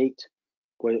qualification sheet,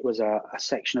 where it was a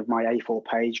section of my A4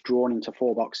 page drawn into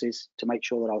 4 boxes to make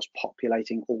sure that I was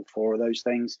populating all 4 of those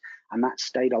things, and that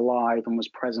stayed alive and was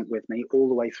present with me all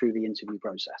the way through the interview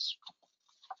process.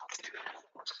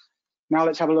 Now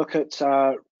let's have a look at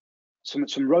some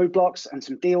roadblocks and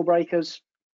some deal breakers.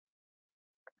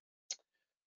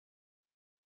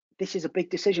 This is a big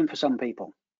decision for some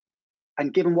people.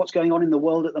 And given what's going on in the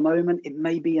world at the moment, it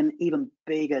may be an even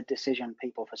bigger decision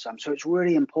for some. So it's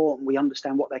really important we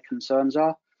understand what their concerns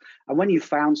are. And when you've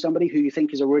found somebody who you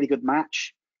think is a really good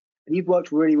match, and you've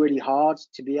worked really, really hard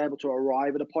to be able to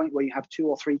arrive at a point where you have 2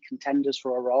 or 3 contenders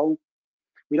for a role,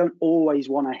 we don't always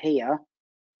want to hear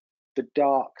the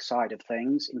dark side of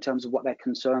things in terms of what their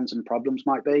concerns and problems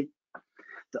might be.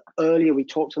 The earlier we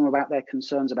talk to them about their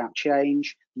concerns about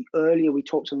change, the earlier we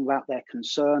talk to them about their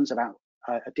concerns about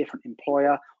a different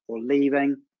employer or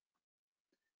leaving,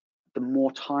 the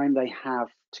more time they have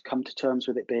to come to terms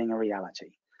with it being a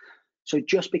reality. So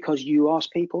just because you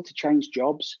ask people to change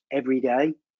jobs every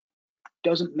day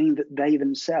doesn't mean that they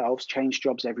themselves change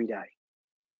jobs every day.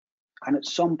 And at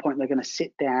some point they're going to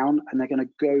sit down and they're going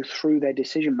to go through their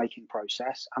decision-making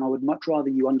process. And I would much rather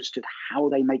you understood how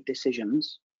they make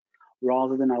decisions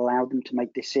rather than allow them to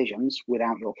make decisions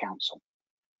without your counsel.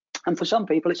 And for some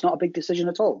people, it's not a big decision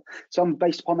at all. Some,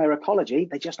 based upon their ecology,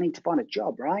 they just need to find a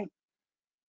job, right?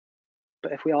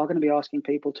 But if we are going to be asking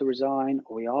people to resign,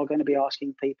 or we are going to be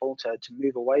asking people to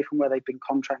move away from where they've been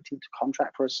contracting to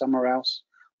contract for us somewhere else,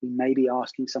 we may be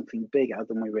asking something bigger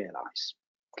than we realize.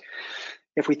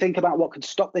 If we think about what could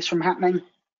stop this from happening,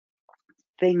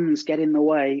 things get in the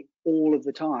way all of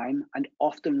the time and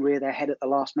often rear their head at the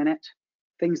last minute.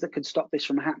 Things that could stop this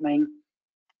from happening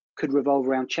could revolve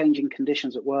around changing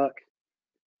conditions at work,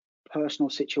 personal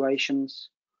situations,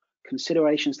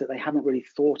 considerations that they haven't really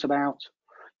thought about.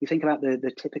 You think about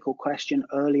the typical question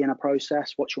early in a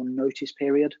process, what's your notice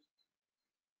period?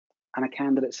 And a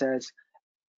candidate says,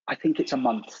 I think it's a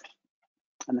month.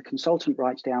 And the consultant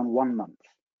writes down 1 month.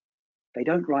 They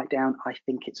don't write down, I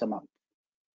think it's a month.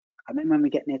 And then when we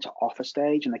get near to offer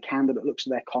stage and the candidate looks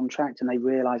at their contract and they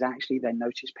realize actually their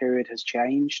notice period has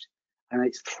changed and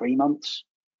it's 3 months,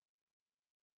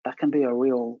 that can be a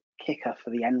real kicker for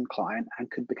the end client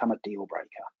and could become a deal breaker.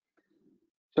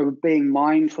 So being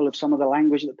mindful of some of the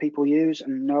language that people use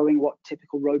and knowing what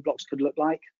typical roadblocks could look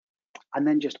like, and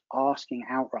then just asking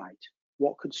outright,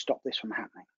 what could stop this from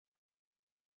happening?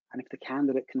 And if the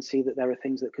candidate can see that there are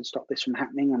things that could stop this from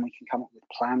happening and we can come up with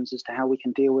plans as to how we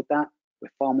can deal with that, we're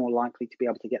far more likely to be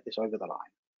able to get this over the line.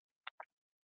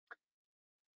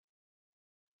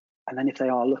 And then if they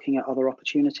are looking at other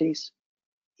opportunities,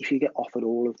 if you get offered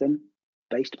all of them,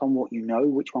 based upon what you know,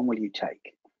 which one will you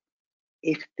take?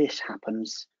 If this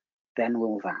happens, then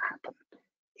will that happen?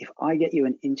 If I get you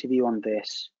an interview on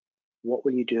this, what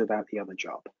will you do about the other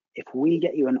job? If we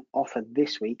get you an offer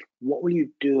this week, what will you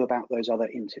do about those other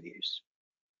interviews?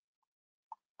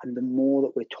 And the more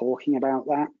that we're talking about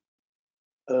that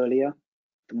earlier,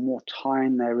 the more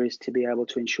time there is to be able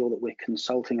to ensure that we're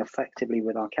consulting effectively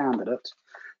with our candidate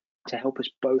to help us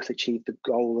both achieve the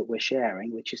goal that we're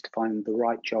sharing, which is to find the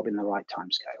right job in the right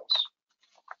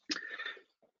timescales.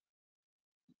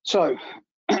 So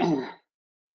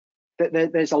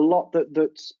there's a lot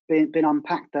that's been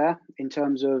unpacked there in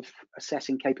terms of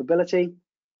assessing capability,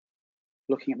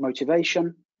 looking at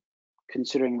motivation,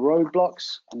 considering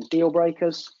roadblocks and deal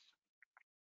breakers.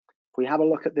 If we have a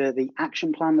look at the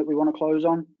action plan that we want to close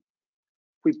on,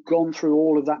 we've gone through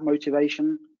all of that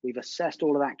motivation, we've assessed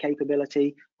all of that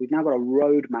capability, we've now got a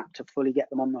roadmap to fully get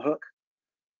them on the hook.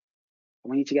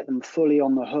 And we need to get them fully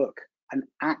on the hook and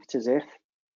act as if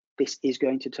this is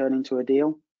going to turn into a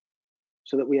deal,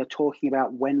 so that we are talking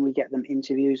about when we get them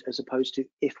interviews as opposed to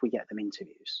if we get them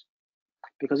interviews.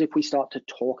 Because if we start to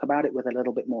talk about it with a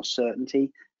little bit more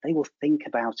certainty, they will think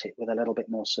about it with a little bit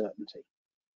more certainty.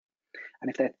 And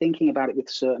if they're thinking about it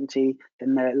with certainty,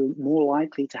 then they're more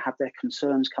likely to have their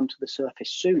concerns come to the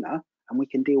surface sooner, and we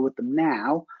can deal with them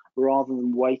now rather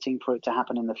than waiting for it to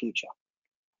happen in the future.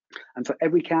 And for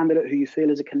every candidate who you feel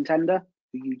is a contender,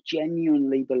 who you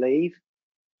genuinely believe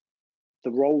the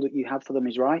role that you have for them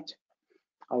is right,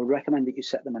 I would recommend that you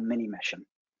set them a mini mission.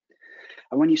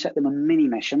 And when you set them a mini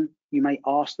mission, you may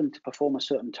ask them to perform a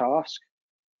certain task,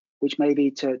 which may be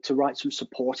to write some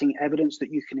supporting evidence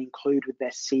that you can include with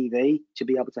their CV to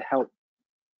be able to help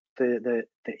the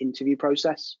interview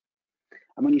process.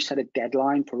 And when you set a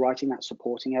deadline for writing that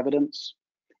supporting evidence,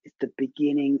 it's the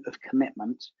beginning of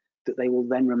commitment that they will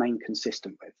then remain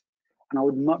consistent with. And I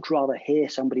would much rather hear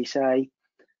somebody say,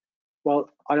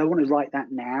 well, I don't want to write that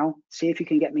now. See if you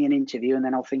can get me an interview and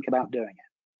then I'll think about doing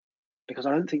it. Because I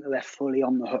don't think that they're fully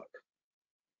on the hook.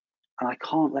 And I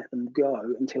can't let them go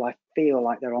until I feel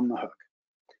like they're on the hook.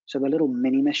 So the little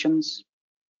mini missions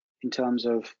in terms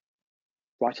of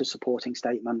write a supporting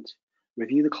statement,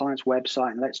 review the client's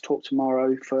website, and let's talk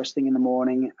tomorrow first thing in the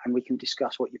morning and we can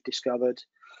discuss what you've discovered.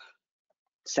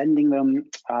 Sending them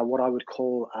what I would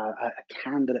call a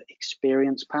candidate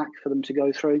experience pack for them to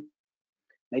go through.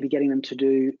 Maybe getting them to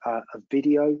do a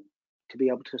video to be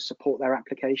able to support their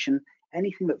application.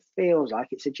 Anything that feels like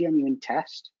it's a genuine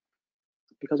test.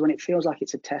 Because when it feels like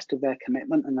it's a test of their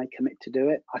commitment and they commit to do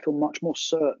it, I feel much more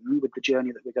certain with the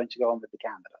journey that we're going to go on with the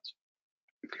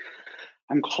candidate.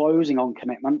 And closing on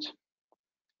commitment,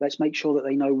 let's make sure that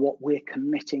they know what we're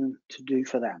committing to do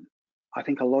for them. I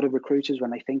think a lot of recruiters,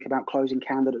 when they think about closing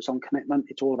candidates on commitment,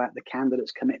 it's all about the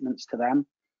candidate's commitments to them.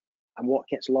 And what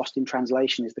gets lost in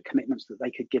translation is the commitments that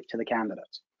they could give to the candidate.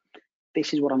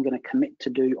 This is what I'm going to commit to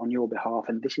do on your behalf,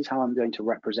 and this is how I'm going to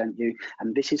represent you,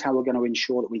 and this is how we're going to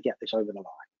ensure that we get this over the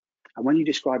line. And when you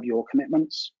describe your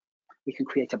commitments, we can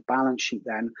create a balance sheet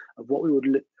then of what we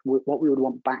would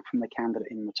want back from the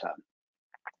candidate in return.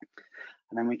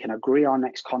 And then we can agree our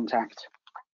next contact.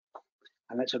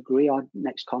 And let's agree our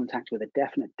next contact with a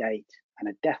definite date and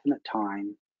a definite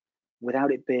time,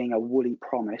 without it being a woolly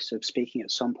promise of speaking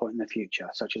at some point in the future,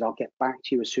 such as I'll get back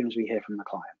to you as soon as we hear from the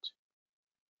client.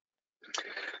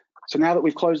 So now that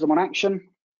we've closed them on action,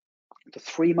 the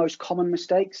 3 most common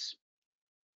mistakes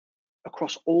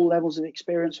across all levels of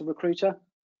experience of recruiter,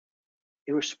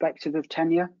 irrespective of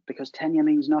tenure, because tenure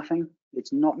means nothing.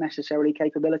 It's not necessarily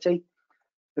capability.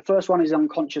 The first one is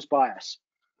unconscious bias.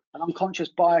 And unconscious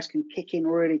bias can kick in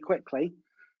really quickly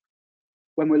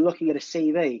when we're looking at a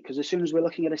CV, because as soon as we're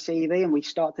looking at a CV and we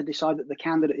start to decide that the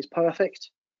candidate is perfect,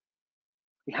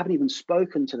 we haven't even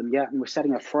spoken to them yet and we're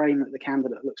setting a frame that the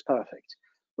candidate looks perfect.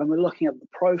 When we're looking at the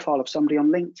profile of somebody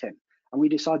on LinkedIn and we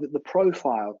decide that the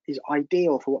profile is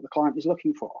ideal for what the client is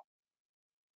looking for,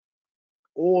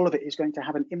 all of it is going to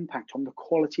have an impact on the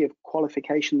quality of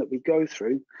qualification that we go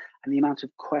through and the amount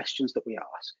of questions that we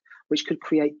ask, which could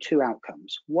create 2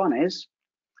 outcomes. One is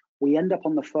we end up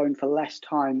on the phone for less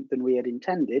time than we had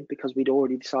intended because we'd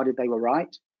already decided they were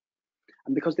right.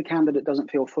 And because the candidate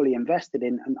doesn't feel fully invested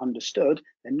in and understood,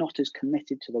 they're not as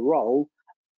committed to the role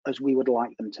as we would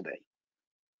like them to be,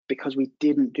 because we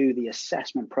didn't do the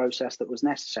assessment process that was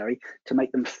necessary to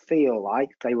make them feel like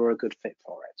they were a good fit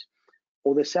for it.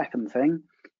 Or the second thing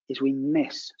is we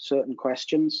miss certain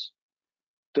questions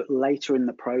that later in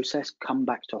the process come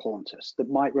back to haunt us, that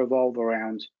might revolve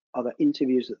around other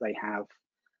interviews that they have,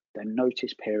 their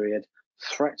notice period,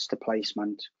 threats to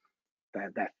placement,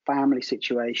 their family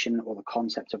situation, or the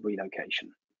concept of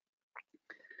relocation.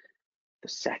 The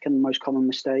second most common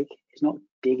mistake is not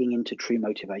digging into true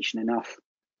motivation enough.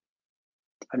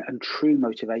 And true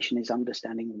motivation is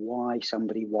understanding why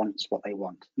somebody wants what they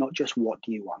want, not just what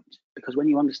do you want. Because when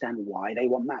you understand why they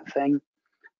want that thing,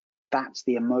 that's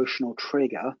the emotional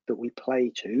trigger that we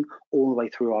play to all the way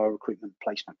through our recruitment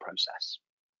placement process.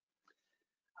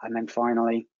 And then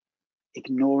finally,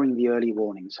 ignoring the early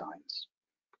warning signs.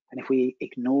 And if we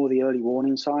ignore the early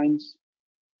warning signs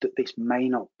that this may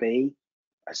not be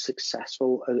as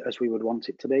successful as we would want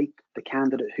it to be, the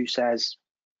candidate who says,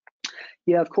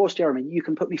 Yeah, of course, Jeremy, you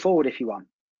can put me forward if you want.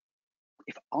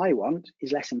 If I want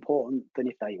is less important than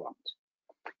if they want.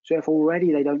 So if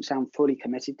already they don't sound fully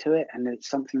committed to it and it's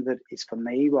something that is for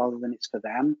me rather than it's for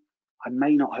them, I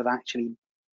may not have actually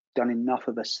done enough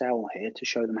of a sell here to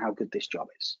show them how good this job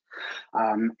is.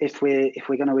 If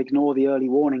we're going to ignore the early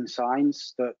warning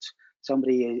signs that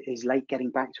somebody is late getting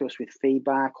back to us with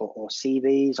feedback, or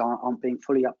CVs aren't being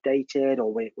fully updated,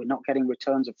 or we're not getting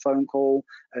returns of phone call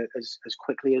as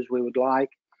quickly as we would like,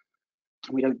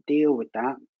 and we don't deal with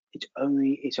that, it's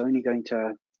only going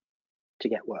to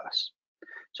get worse.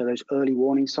 So those early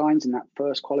warning signs in that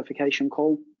first qualification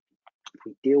call, if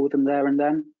we deal with them there and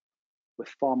then, we're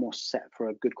far more set for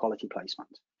a good quality placement.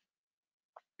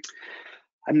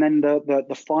 And then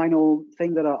the final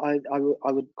thing that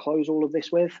I would close all of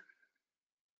this with,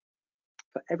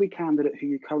 for every candidate who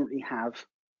you currently have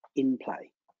in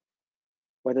play,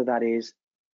 whether that is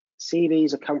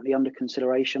CVs are currently under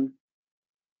consideration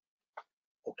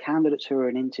or candidates who are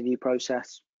in interview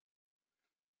process,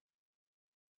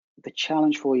 the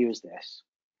challenge for you is this.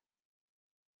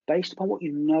 Based upon what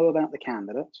you know about the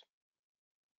candidate,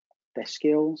 their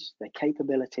skills, their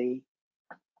capability,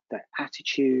 their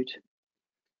attitude,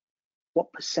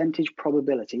 what percentage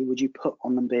probability would you put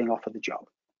on them being offered the job?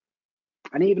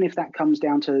 And even if that comes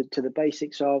down to the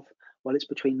basics of, well, it's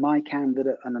between my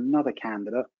candidate and another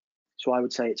candidate, so I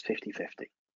would say it's 50-50.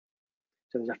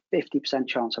 So there's a 50%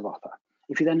 chance of offer.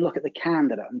 If you then look at the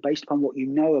candidate and based upon what you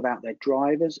know about their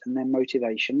drivers and their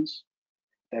motivations,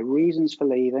 their reasons for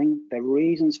leaving, their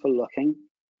reasons for looking,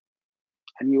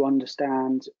 and you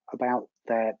understand about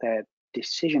their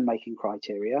decision-making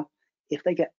criteria, if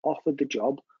they get offered the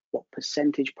job, what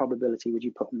percentage probability would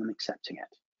you put on them accepting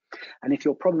it? And if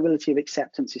your probability of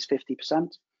acceptance is 50%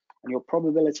 and your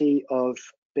probability of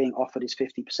being offered is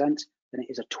 50%, then it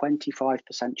is a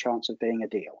 25% chance of being a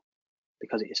deal,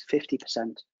 because it is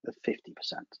 50% of 50%.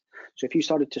 So if you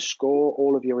started to score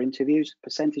all of your interviews,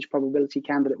 percentage probability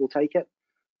candidate will take it,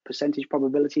 percentage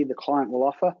probability the client will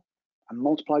offer, and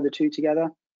multiply the two together,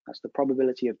 that's the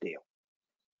probability of deal.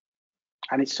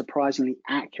 And it's surprisingly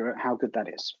accurate how good that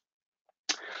is.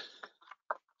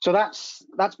 So that's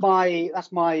my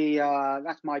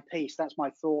piece. That's my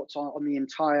thoughts on the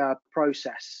entire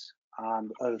process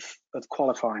of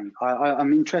qualifying.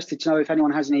 I'm interested to know if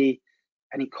anyone has any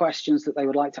questions that they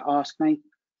would like to ask me.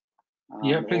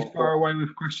 Yeah, please fire away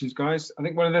with questions, guys. I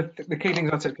think one of the key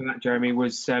things I took from that, Jeremy,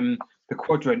 was the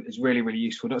quadrant is really, really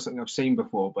useful. Not something I've seen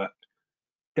before, but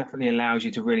definitely allows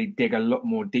you to really dig a lot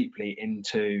more deeply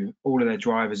into all of their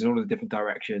drivers and all of the different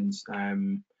directions,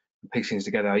 piece things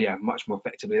together, yeah, much more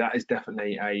effectively. That is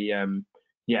definitely a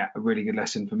really good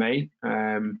lesson for me.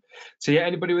 So yeah,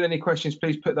 anybody with any questions,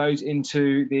 please put those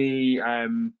into the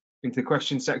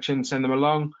question section, send them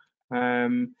along.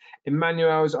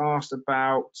 Emmanuel's asked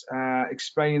about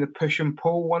explaining the push and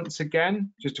pull once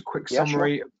again. Just a quick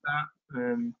summary of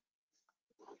that.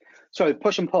 So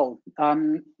push and pull.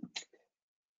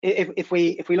 If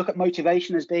we look at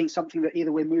motivation as being something that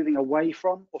either we're moving away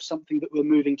from or something that we're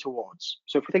moving towards.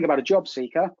 So if we think about a job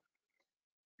seeker,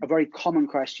 a very common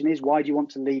question is, why do you want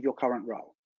to leave your current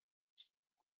role?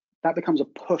 That becomes a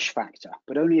push factor,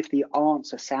 but only if the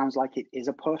answer sounds like it is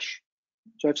a push.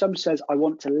 So if somebody says, I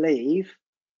want to leave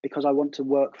because I want to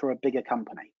work for a bigger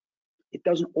company, it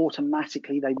doesn't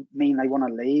automatically mean they want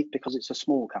to leave because it's a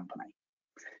small company.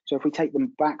 So if we take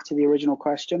them back to the original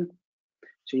question,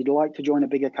 so you'd like to join a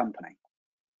bigger company.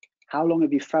 How long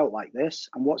have you felt like this,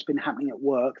 and what's been happening at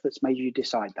work that's made you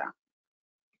decide that?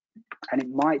 And it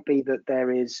might be that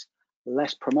there is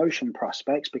less promotion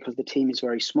prospects because the team is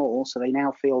very small, so they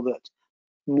now feel that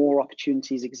more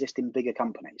opportunities exist in bigger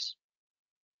companies.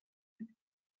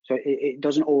 So it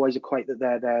doesn't always equate that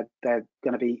they're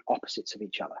going to be opposites of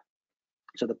each other.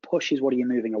 So the push is, what are you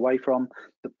moving away from?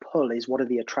 The pull is, what are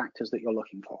the attractors that you're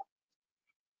looking for?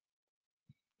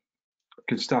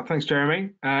 Good stuff. Thanks,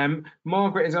 Jeremy.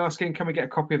 Margaret is asking, can we get a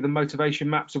copy of the motivation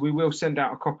map? So we will send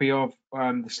out a copy of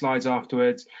the slides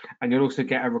afterwards, and you'll also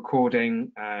get a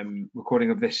recording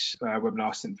of this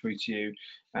webinar sent through to you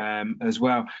as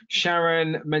well.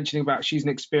 Sharon mentioning about she's an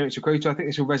experienced recruiter. I think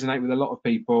this will resonate with a lot of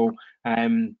people.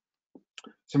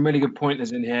 Some really good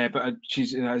pointers in here, but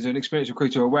she's as an experienced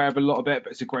recruiter aware of a lot of it,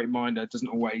 but it's a great reminder. Doesn't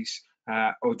always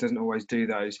do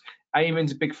those.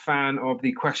 Eamon's a big fan of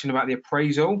the question about the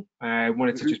appraisal.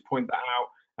 Wanted to just point that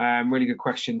out. Really good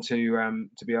question to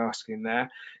be asking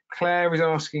there. Claire is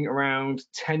asking around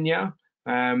tenure.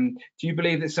 Do you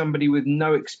believe that somebody with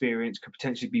no experience could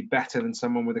potentially be better than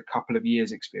someone with a couple of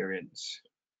years experience?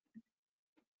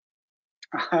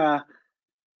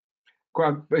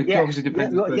 It Yeah, obviously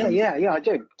depends. I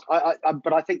do.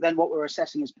 But I think then what we're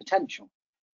assessing is potential.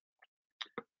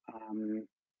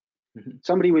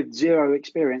 Somebody with 0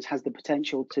 experience has the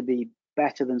potential to be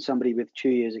better than somebody with 2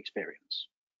 years experience.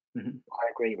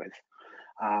 I agree with.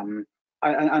 And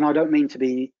I don't mean to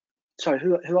be. Sorry,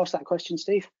 who asked that question,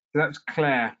 Steve? That's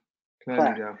Claire.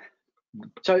 Claire.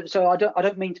 So I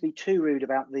don't mean to be too rude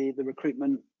about the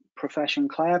recruitment profession,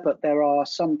 Claire, but there are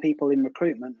some people in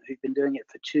recruitment who've been doing it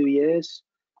for 2 years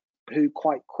who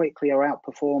quite quickly are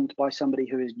outperformed by somebody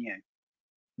who is new.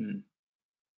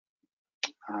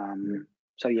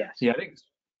 So yes. Yeah, I think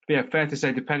it's fair to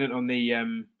say dependent on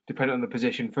the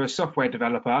position. For a software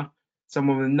developer,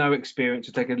 someone with no experience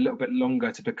will take a little bit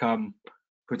longer to become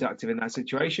productive in that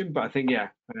situation. But I think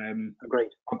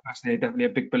agreed. I'm personally definitely a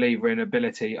big believer in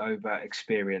ability over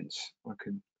experience. I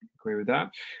could agree with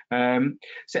that.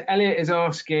 So Elliot is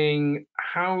asking,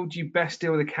 how do you best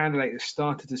deal with a candidate that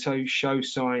started to show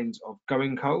signs of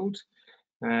going cold?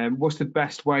 What's the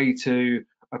best way to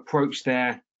approach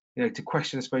their, to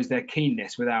question, I suppose, their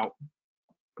keenness without,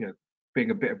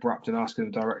 being a bit abrupt and asking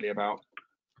them directly about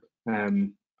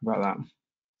that?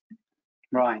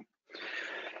 Right.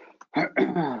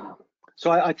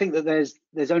 So I think that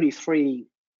there's only 3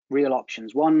 real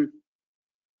options. One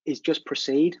is just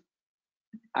proceed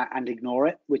and ignore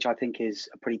it, which I think is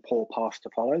a pretty poor path to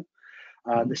follow.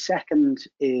 The second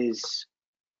is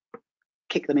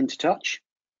kick them into touch,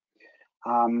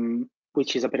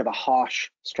 which is a bit of a harsh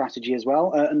strategy as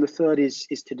well. And the third is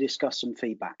to discuss some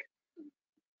feedback.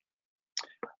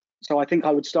 So I think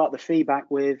I would start the feedback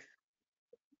with,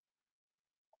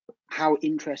 how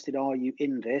interested are you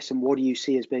in this, and what do you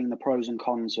see as being the pros and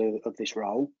cons of this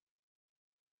role?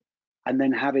 And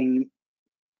then, having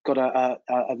got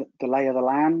the lay of the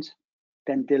land,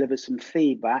 then deliver some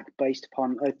feedback based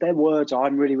upon, if their words are,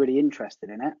 I'm really, really interested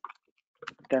in it,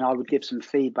 then I would give some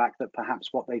feedback that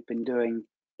perhaps what they've been doing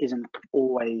isn't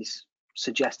always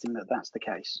suggesting that that's the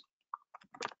case.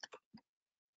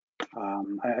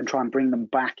 And try and bring them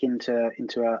back into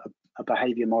a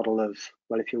behavior model of,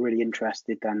 well, if you're really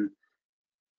interested, then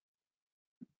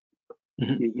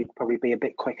you'd probably be a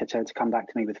bit quicker to come back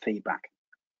to me with feedback.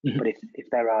 But if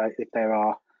there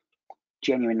are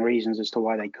genuine reasons as to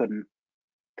why they couldn't,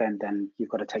 then you've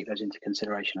got to take those into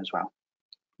consideration as well.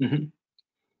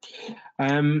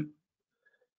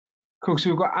 Cool.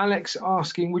 So we've got Alex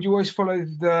asking, would you always follow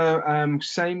the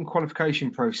same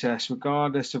qualification process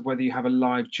regardless of whether you have a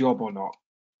live job or not?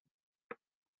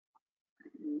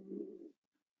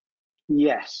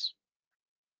 Yes,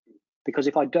 because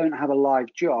if I don't have a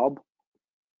live job,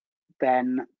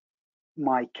 then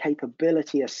my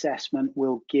capability assessment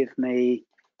will give me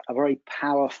a very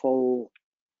powerful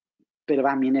bit of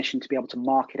ammunition to be able to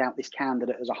market out this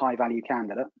candidate as a high value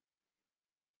candidate.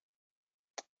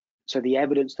 So the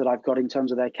evidence that I've got in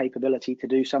terms of their capability to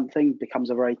do something becomes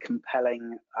a very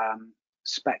compelling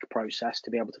spec process to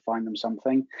be able to find them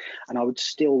something. And I would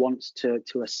still want to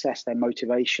assess their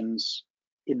motivations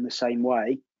in the same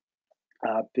way,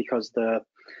 because the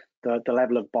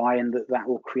level of buy-in that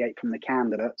will create from the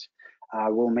candidate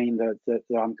will mean that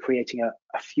I'm creating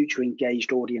a future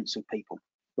engaged audience of people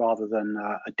rather than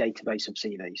a database of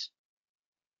CVs.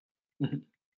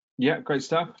 Yeah, great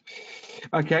stuff.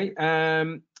 Okay,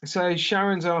 so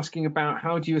Sharon's asking about,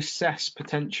 how do you assess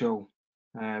potential?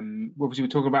 Obviously, we're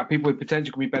talking about people with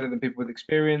potential can be better than people with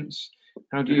experience.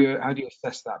 How do you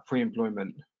assess that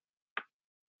pre-employment?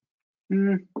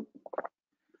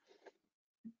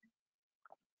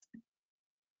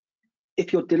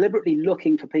 If you're deliberately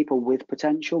looking for people with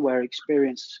potential where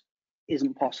experience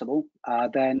isn't possible,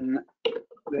 then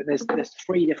there's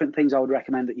 3 different things I would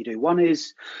recommend that you do. One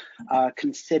is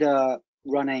consider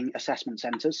running assessment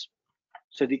centers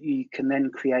so that you can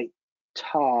then create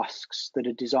tasks that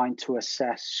are designed to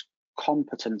assess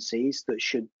competencies that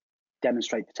should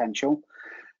demonstrate potential.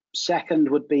 Second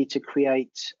would be to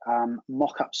create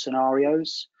mock-up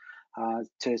scenarios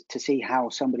to see how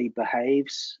somebody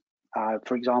behaves.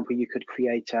 For example, you could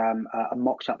create a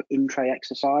mocked-up in-tray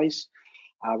exercise,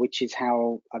 which is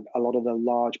how a lot of the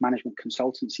large management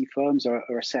consultancy firms are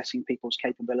assessing people's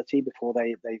capability before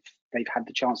they've had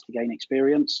the chance to gain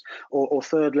experience. Or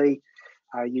thirdly,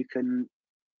 you can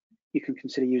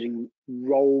consider using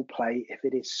role play if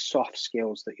it is soft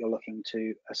skills that you're looking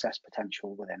to assess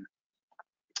potential within.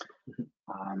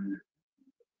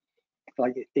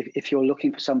 Like if you're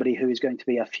looking for somebody who is going to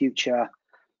be a future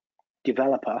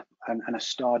developer and a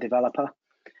star developer,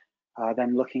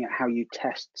 then looking at how you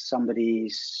test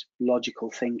somebody's logical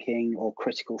thinking or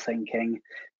critical thinking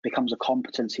becomes a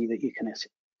competency that you can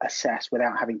assess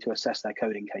without having to assess their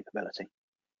coding capability.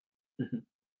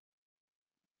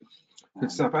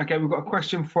 Good stuff. Okay, we've got a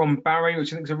question from Barry,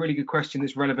 which I think is a really good question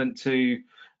that's relevant to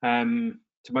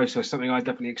most of us, something I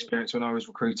definitely experienced when I was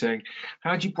recruiting.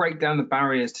 How do you break down the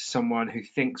barriers to someone who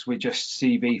thinks we're just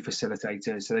CV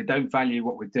facilitators? So they don't value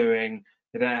what we're doing,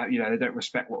 they don't, they don't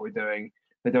respect what we're doing,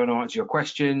 they don't answer your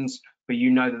questions, but you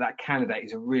know that that candidate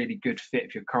is a really good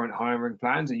fit for your current hiring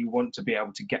plans, and you want to be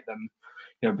able to get them,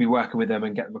 be working with them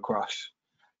and get them across.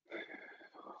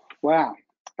 Wow,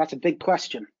 that's a big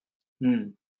question.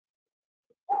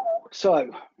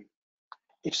 So,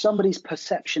 if somebody's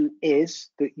perception is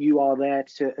that you are there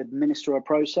to administer a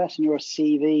process and you're a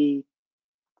CV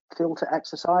filter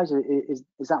exercise, is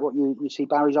that what you see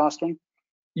Barry's asking?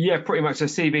 Yeah, pretty much. A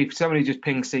CV, somebody just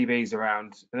pings CVs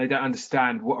around and they don't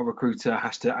understand what a recruiter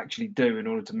has to actually do in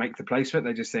order to make the placement.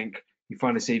 They just think you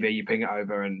find a CV, you ping it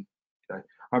over. And I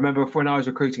remember when I was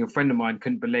recruiting, a friend of mine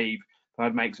couldn't believe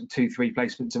I'd make 2-3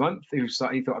 placements a month. He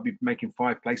thought I'd be making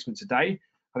 5 placements a day.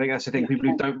 I think that's the thing. People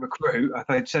who don't recruit,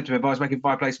 I said to him, if I was making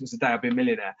 5 placements a day, I'd be a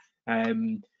millionaire. But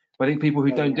I think people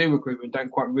who don't do recruitment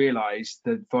don't quite realise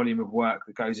the volume of work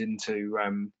that goes into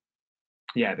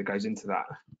that.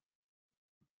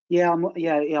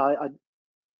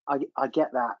 I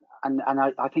get that, and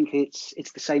I think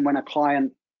it's the same when a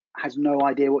client has no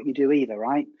idea what you do either,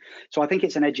 right? So I think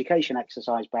it's an education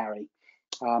exercise, Barry.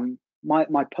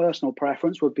 My personal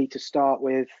preference would be to start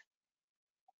with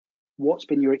what's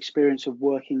been your experience of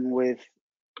working with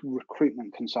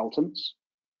recruitment consultants,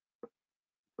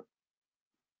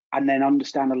 and then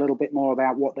understand a little bit more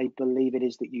about what they believe it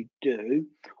is that you do.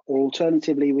 Or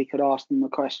alternatively, we could ask them the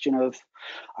question of,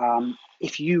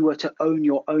 if you were to own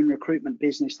your own recruitment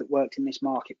business that worked in this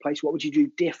marketplace, what would you do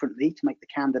differently to make the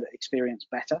candidate experience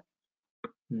better?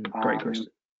 Great question.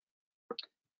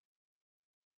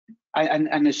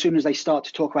 And as soon as they start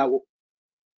to talk about,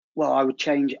 well, I would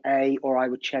change A or I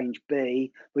would change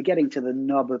B, we're getting to the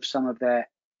nub of some of their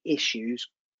issues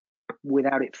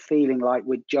without it feeling like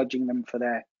we're judging them for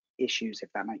their issues,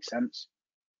 if that makes sense.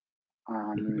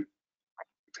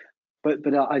 But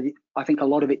I think a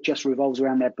lot of it just revolves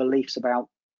around their beliefs about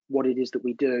what it is that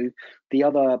we do. The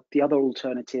other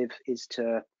alternative is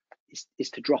to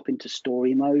drop into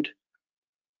story mode.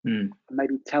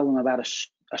 Maybe tell them about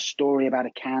a story about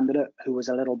a candidate who was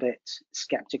a little bit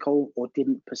skeptical or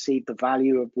didn't perceive the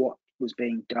value of what was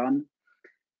being done,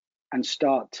 and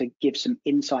start to give some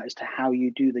insight as to how you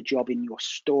do the job in your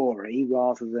story,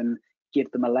 rather than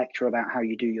give them a lecture about how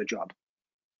you do your job.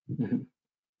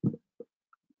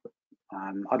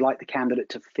 I'd like the candidate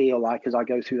to feel like, as I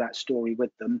go through that story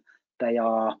with them, they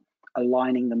are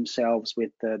aligning themselves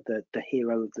with the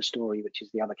hero of the story, which is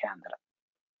the other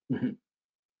candidate.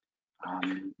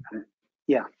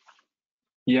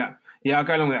 Yeah, I'll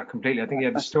go along with that completely. I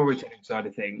think the storytelling side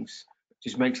of things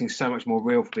just makes things so much more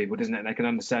real for people, doesn't it? And they can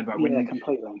understand about when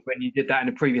you did that in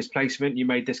a previous placement, you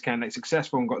made this candidate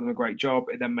successful and got them a great job.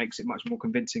 It then makes it much more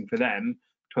convincing for them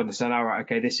to understand, all right,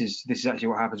 okay, this is actually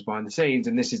what happens behind the scenes,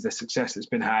 and this is the success that's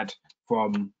been had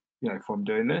from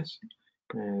doing this.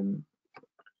 And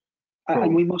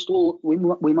we must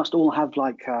all have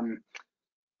like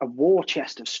a war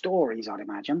chest of stories, I'd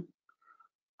imagine.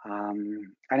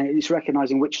 And it's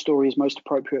recognizing which story is most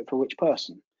appropriate for which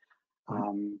person.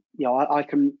 I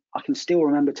can still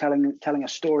remember telling a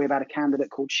story about a candidate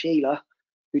called Sheila,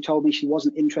 who told me she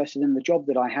wasn't interested in the job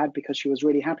that I had because she was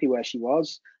really happy where she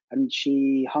was, and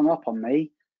she hung up on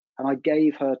me. And I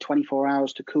gave her 24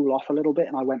 hours to cool off a little bit,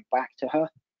 and I went back to her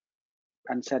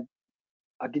and said,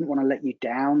 I didn't want to let you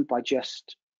down by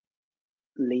just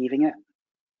leaving it.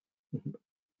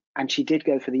 And she did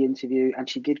go for the interview, and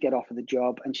she did get offered the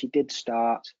job, and she did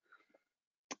start.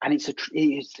 And it's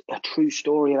a true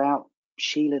story about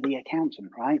Sheila the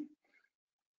accountant, right?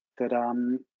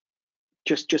 That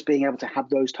just being able to have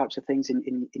those types of things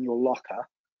in your locker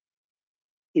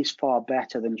is far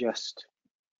better than just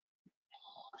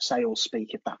sales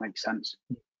speak, if that makes sense.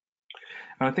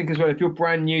 And I think as well, if you're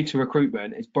brand new to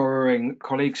recruitment, it's borrowing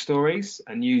colleague stories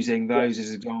and using those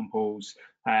as examples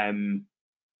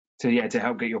to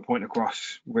help get your point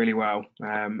across really well,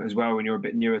 as well when you're a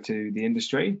bit newer to the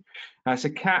industry. So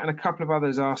Kat and a couple of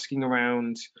others asking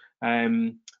around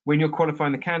when you're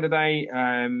qualifying the candidate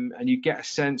and you get a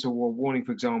sense or a warning,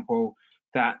 for example,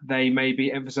 that they may be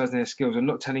emphasizing their skills and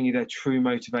not telling you their true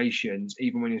motivations,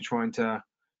 even when you're trying to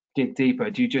dig deeper.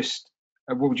 Do you just,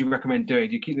 what would you recommend doing?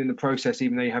 Do you keep them in the process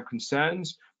even though you have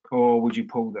concerns, or would you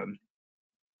pull them?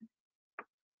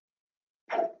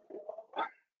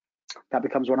 That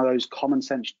becomes one of those common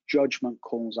sense judgment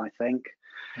calls, I think.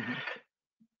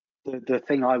 The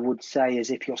thing I would say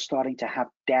is, if you're starting to have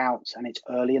doubts and it's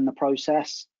early in the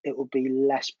process, it will be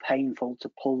less painful to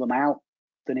pull them out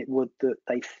than it would that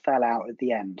they fell out at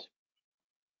the end.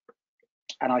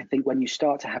 And I think when you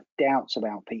start to have doubts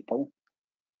about people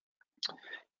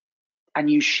and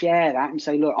you share that and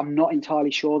say, look, I'm not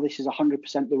entirely sure this is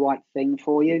 100% the right thing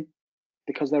for you,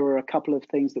 because there are a couple of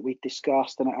things that we've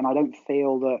discussed and I don't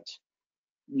feel that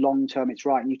long term it's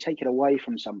right, and you take it away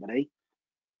from somebody,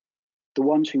 the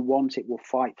ones who want it will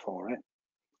fight for it.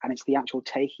 And it's the actual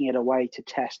taking it away to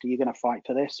test, are you going to fight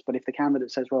for this? But if the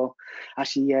candidate says, well,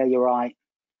 actually, yeah, you're right,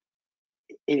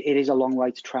 it is a long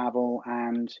way to travel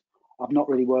and I've not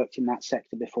really worked in that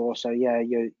sector before, so yeah,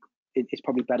 it's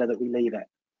probably better that we leave it.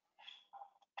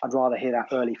 I'd rather hear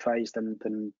that early phase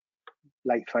than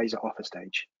late phase at offer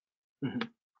stage.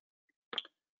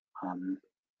 Mm-hmm.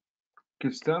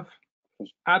 Good stuff.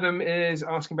 Adam is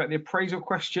asking about the appraisal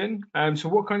question. So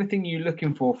what kind of thing are you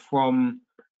looking for from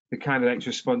the candidate's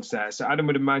response there? So Adam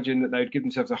would imagine that they would give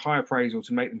themselves a high appraisal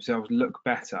to make themselves look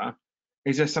better.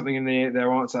 Is there something in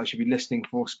their answer I should be listening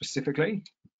for specifically?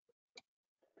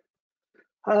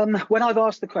 When I've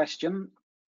asked the question,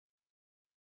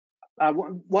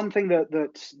 one thing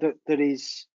that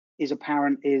is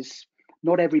apparent is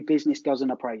not every business does an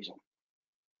appraisal.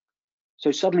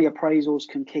 So suddenly appraisals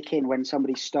can kick in when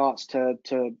somebody starts to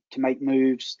make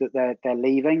moves that they're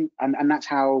leaving, and that's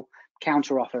how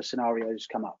counter offer scenarios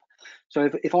come up.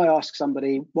 So if I ask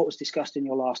somebody what was discussed in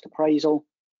your last appraisal,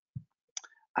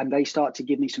 and they start to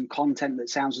give me some content that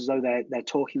sounds as though they're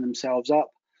talking themselves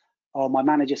up, oh, my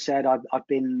manager said I've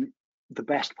been the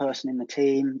best person in the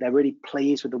team, they're really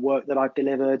pleased with the work that I've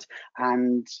delivered,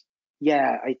 and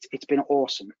yeah, it's been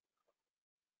awesome.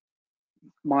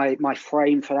 My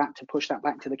frame for that, to push that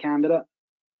back to the candidate,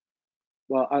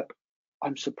 well,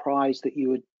 I'm surprised that you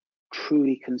would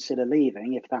truly consider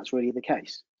leaving if that's really the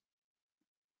case.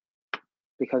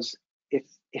 Because if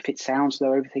it sounds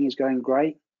though everything is going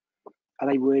great, are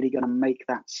they really going to make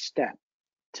that step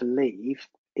to leave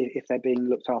if they're being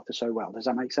looked after so well? Does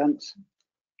that make sense?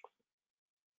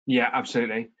 Yeah,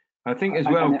 absolutely. I think as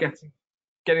well,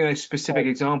 getting those specific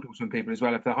examples from people as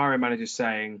well. If the hiring manager's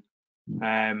saying,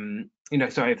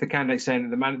 if the candidate's saying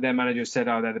that their manager said,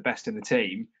 oh, they're the best in the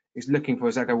team, is looking for,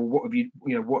 is like, well, what have you,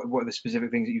 what are the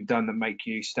specific things that you've done that make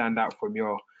you stand out from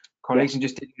your colleagues? Yes. And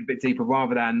just digging a bit deeper,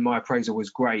 rather than my appraisal was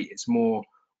great, it's more,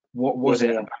 what was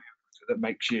it about that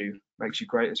makes you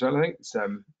great as well? I think it's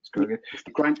really good.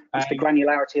 It's the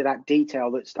granularity of that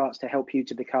detail that starts to help you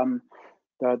to become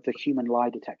the human lie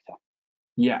detector.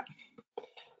 Yeah.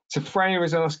 So Freya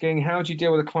is asking, how do you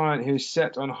deal with a client who is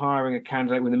set on hiring a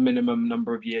candidate with a minimum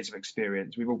number of years of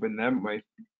experience? We've all been there, haven't we?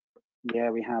 Yeah,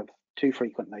 we have, too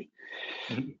frequently.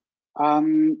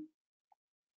 Mm-hmm.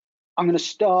 I'm going to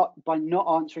start by not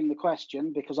answering the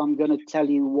question, because I'm going to tell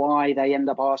you why they end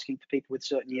up asking for people with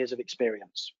certain years of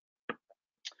experience.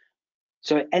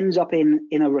 So it ends up in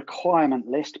a requirement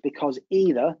list because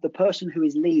either the person who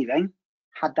is leaving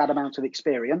had that amount of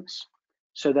experience,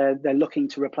 so they're looking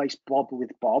to replace Bob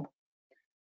with Bob,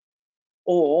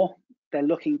 or they're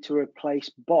looking to replace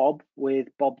Bob with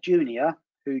Bob Jr.,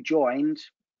 who joined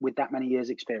with that many years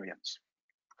experience.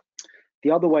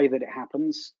 The other way that it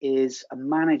happens is a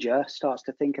manager starts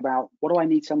to think about, what do I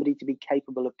need somebody to be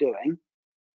capable of doing,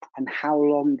 and how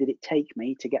long did it take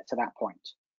me to get to that point?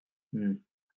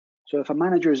 So if a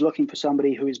manager is looking for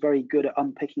somebody who is very good at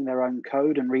unpicking their own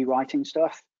code and rewriting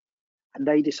stuff, and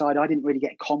they decide, I didn't really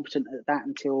get competent at that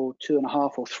until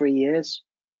 2.5 or 3 years,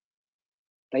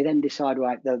 they then decide,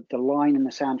 right, the line in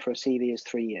the sand for a CV is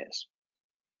 3 years.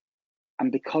 And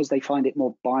because they find it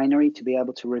more binary to be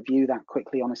able to review that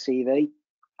quickly on a CV,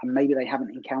 and maybe they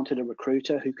haven't encountered a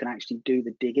recruiter who can actually do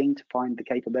the digging to find the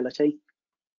capability,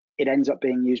 it ends up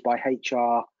being used by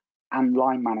HR and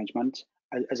line management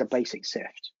as a basic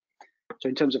sift. So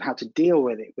in terms of how to deal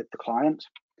with it with the client,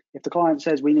 if the client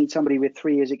says, we need somebody with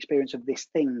 3 years experience of this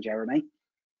thing, Jeremy,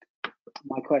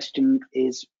 my question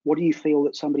is, what do you feel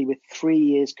that somebody with 3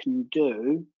 years can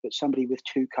do that somebody with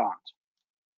 2 can't?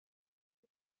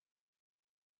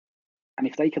 And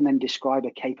if they can then describe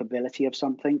a capability of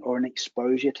something or an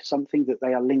exposure to something that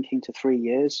they are linking to 3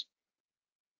 years,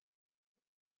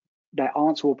 their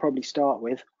answer will probably start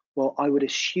with, well, I would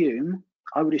assume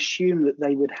that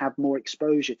they would have more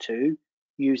exposure to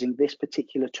using this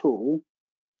particular tool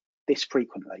this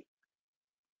frequently.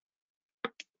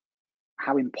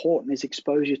 How important is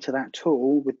exposure to that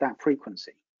tool with that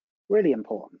frequency? Really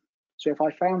important. So if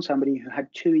I found somebody who had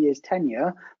 2 years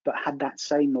tenure, but had that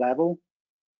same level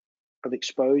of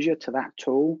exposure to that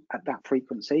tool at that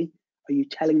frequency, are you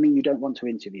telling me you don't want to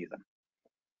interview them?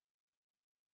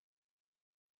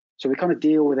 So we kind of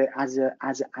deal with it as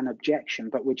an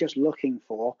objection, but we're just looking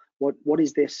for what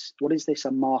is this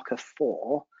a marker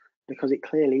for because it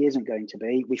clearly isn't going to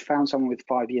be. We found someone with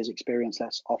 5 years experience,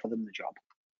 let's offer them the job.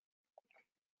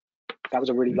 That was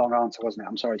a really long answer, wasn't it?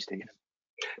 I'm sorry, Steve.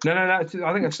 No, I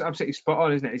think that's absolutely spot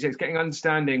on, isn't it? It's getting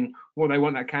understanding what they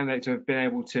want that candidate to have been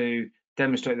able to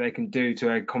demonstrate they can do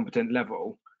to a competent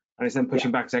level, and it's then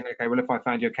pushing back saying, okay, well, if I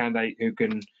found you a candidate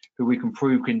who we can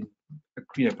prove can,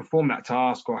 perform that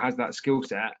task or has that skill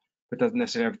set but doesn't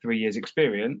necessarily have 3 years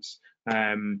experience,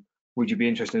 would you be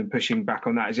interested in pushing back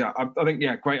on that? I think,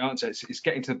 great answer. It's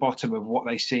getting to the bottom of what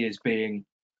they see as being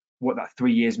what that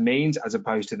 3 years means, as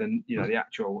opposed to the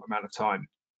actual amount of time.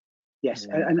 Yes,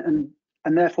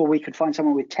 and therefore we could find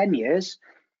someone with 10 years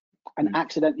and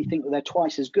accidentally think that they're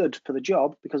twice as good for the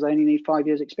job because they only need 5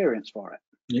 years experience for it.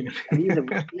 Yeah.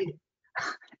 And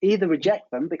either reject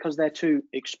them because they're too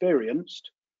experienced,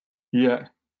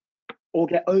 or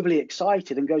get overly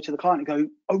excited and go to the client and go,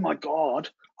 oh my God,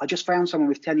 I just found someone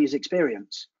with 10 years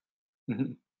experience,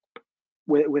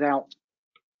 without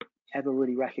ever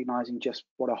really recognizing just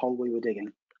what a hole we were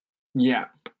digging. Yeah,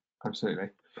 absolutely.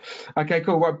 Okay,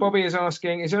 cool. Well, Bobby is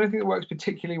asking, is there anything that works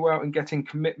particularly well in getting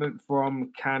commitment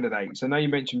from candidates? I know you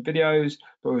mentioned videos,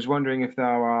 but I was wondering if there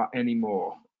are any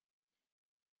more.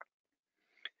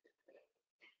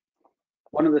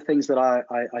 One of the things that I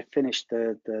finished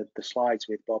the slides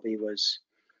with, Bobby, was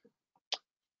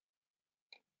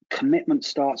commitment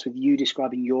starts with you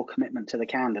describing your commitment to the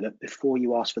candidate before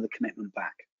you ask for the commitment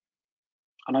back.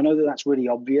 And I know that that's really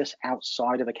obvious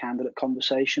outside of a candidate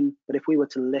conversation, but if we were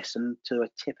to listen to a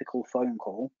typical phone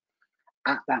call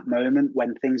at that moment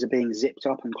when things are being zipped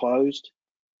up and closed,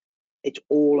 it's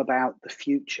all about the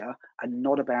future and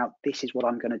not about this is what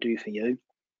I'm going to do for you.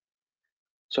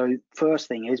 So first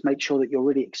thing is make sure that you're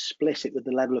really explicit with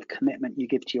the level of commitment you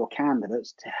give to your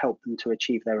candidates to help them to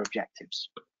achieve their objectives.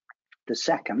 The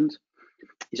second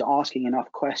is asking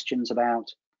enough questions about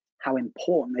how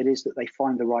important it is that they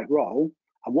find the right role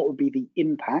and what would be the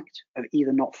impact of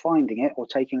either not finding it or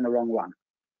taking the wrong one.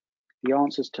 The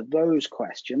answers to those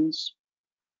questions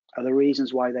are the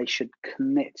reasons why they should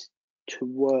commit to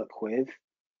work with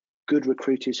good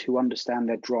recruiters who understand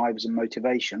their drives and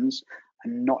motivations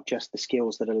and not just the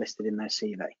skills that are listed in their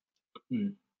CV.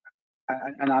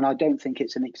 And I don't think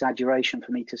it's an exaggeration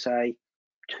for me to say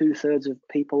 2/3 of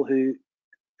people who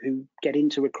get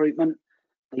into recruitment,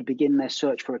 they begin their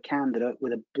search for a candidate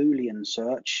with a Boolean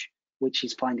search, which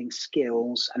is finding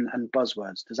skills and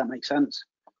buzzwords. Does that make sense?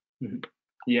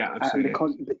 Yeah, absolutely.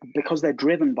 And because they're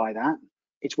driven by that,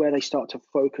 it's where they start to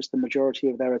focus the majority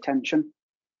of their attention.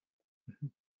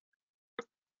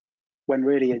 When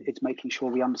really it's making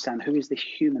sure we understand who is this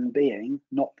human being,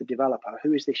 not the developer.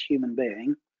 Who is this human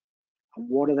being and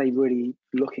what are they really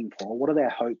looking for? What are their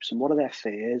hopes and what are their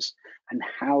fears? And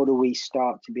how do we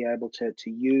start to be able to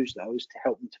use those to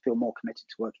help them to feel more committed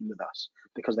to working with us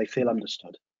because they feel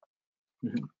understood?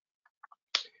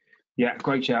 Yeah,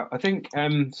 great shout. I think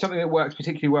something that works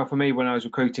particularly well for me when I was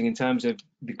recruiting in terms of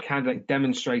the candidate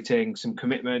demonstrating some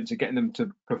commitment to getting them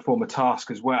to perform a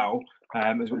task as well,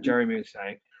 as what Jeremy was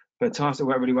saying. But a task that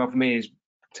worked really well for me is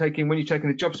when you're taking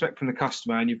the job spec from the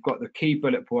customer and you've got the key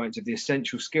bullet points of the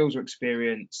essential skills or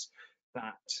experience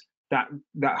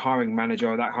that hiring manager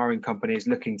or that hiring company is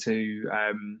looking to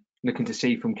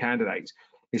see from candidates,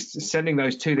 is sending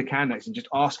those to the candidates and just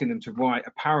asking them to write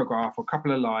a paragraph or a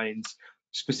couple of lines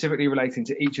specifically relating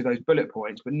to each of those bullet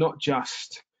points, but not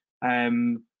just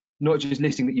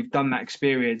listing that you've done that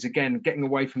experience. Again, getting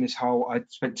away from this whole, I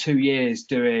spent 2 years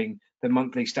doing the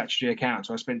monthly statutory accounts,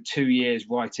 or I spent 2 years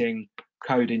writing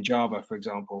code in Java, for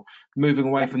example. Moving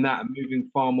away from that and moving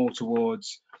far more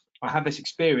towards, I have this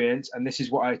experience and this is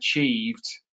what I achieved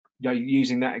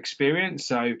using that experience.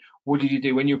 So what did you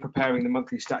do when you were preparing the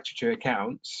monthly statutory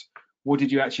accounts? What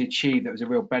did you actually achieve that was a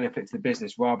real benefit to the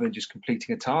business rather than just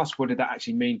completing a task? What did that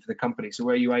actually mean for the company? So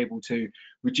were you able to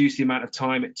reduce the amount of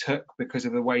time it took because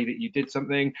of the way that you did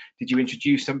something? Did you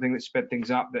introduce something that sped things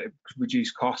up, that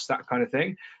reduced costs, that kind of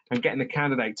thing? And getting the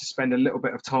candidate to spend a little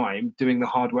bit of time doing the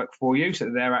hard work for you so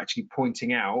that they're actually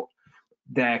pointing out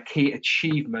their key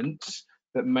achievements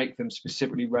that make them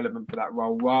specifically relevant for that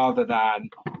role, rather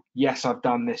than, yes, I've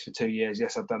done this for 2 years,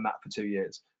 yes, I've done that for 2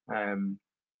 years.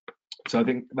 So I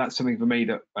think that's something for me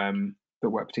that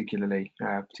worked particularly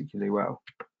well.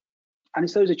 And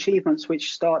it's those achievements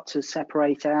which start to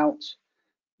separate out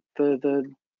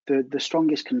the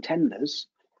strongest contenders.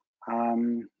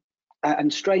 And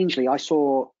strangely, I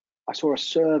saw a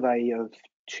survey of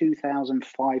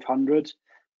 2,500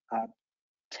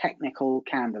 technical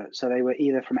candidates. So they were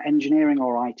either from engineering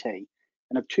or IT.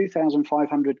 And of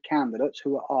 2,500 candidates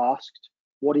who were asked,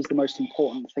 what is the most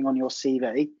important thing on your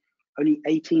CV? Only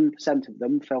 18% of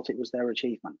them felt it was their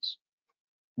achievements.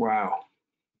 Wow.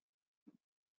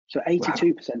 So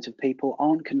 82% of people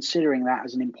aren't considering that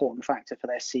as an important factor for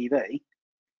their CV,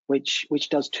 which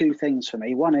does two things for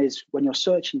me. One is when you're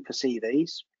searching for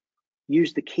CVs,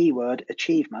 use the keyword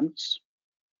achievements,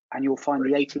 and you'll find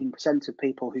the 18% of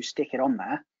people who stick it on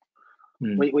there,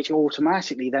 which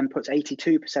automatically then puts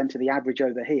 82% of the average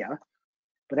over here.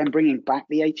 But then bringing back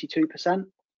the 82%,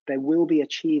 there will be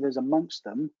achievers amongst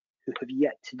them who have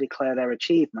yet to declare their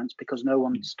achievements because no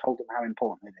one's told them how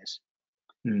important it is.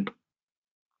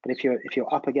 But if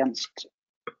you're up against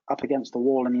the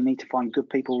wall and you need to find good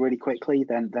people really quickly,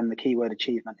 then the keyword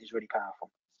achievement is really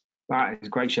powerful. That is a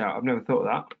great shout. I've never thought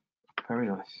of that. Very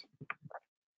nice.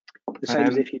 The same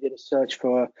as if you did a search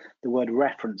for the word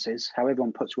references, how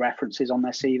everyone puts references on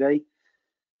their CV.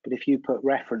 But if you put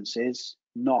references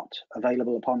not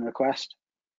available upon request,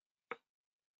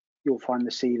 you'll find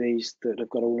the CVs that have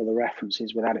got all of the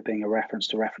references without it being a reference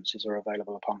to references are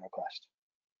available upon request.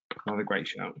 Another great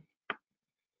shout.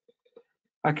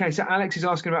 Okay, so Alex is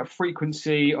asking about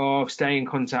frequency of staying in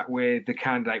contact with the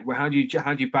candidate. Well, how do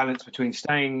you balance between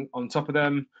staying on top of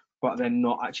them but then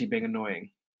not actually being annoying?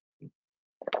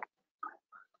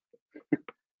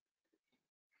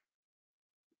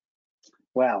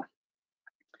 Well,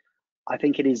 I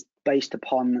think it is based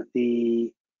upon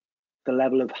the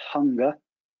level of hunger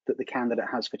that the candidate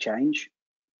has for change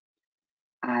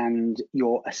and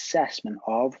your assessment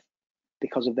of,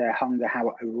 because of their hunger,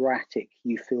 how erratic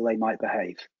you feel they might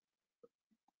behave.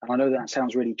 And I know that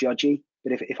sounds really judgy,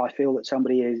 but if I feel that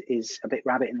somebody is a bit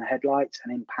rabbit in the headlights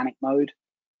and in panic mode,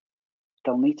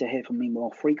 they'll need to hear from me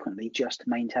more frequently just to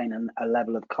maintain a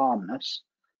level of calmness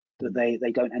that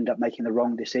they don't end up making the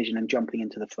wrong decision and jumping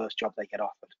into the first job they get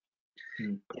offered.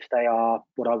 If they are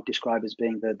what I would describe as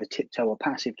being the tiptoe or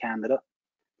passive candidate,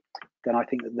 then I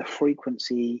think that the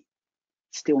frequency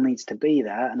still needs to be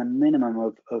there, and a minimum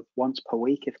of once per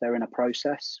week if they're in a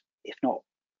process, if not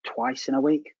twice in a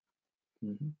week,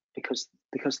 because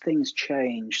things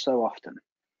change so often.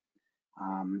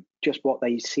 Just what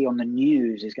they see on the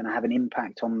news is going to have an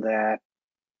impact on their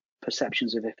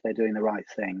perceptions of if they're doing the right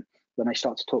thing. When they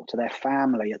start to talk to their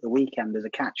family at the weekend as a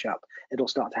catch up, it'll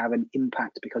start to have an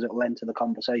impact because it'll enter the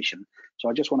conversation. So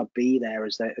I just want to be there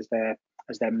as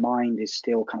their mind is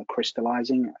still kind of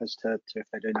crystallizing as to if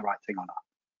they're doing the right thing or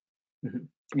not.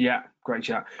 Yeah, great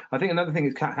chat. I think another thing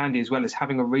that's handy as well is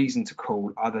having a reason to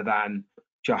call other than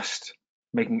just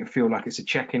making it feel like it's a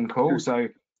check-in call. So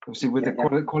obviously with the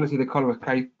quality of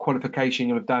the qualification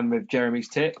you'll have done with Jeremy's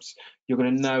tips, you're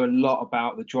going to know a lot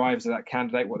about the drivers of that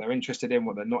candidate, what they're interested in,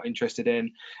 what they're not interested in.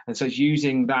 And so it's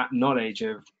using that knowledge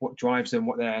of what drives them,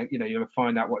 what they're, you'll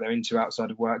find out what they're into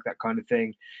outside of work, that kind of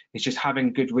thing. It's just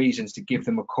having good reasons to give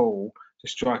them a call, to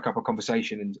strike up a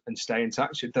conversation and stay in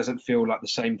touch. It doesn't feel like the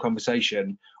same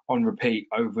conversation on repeat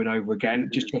over and over again.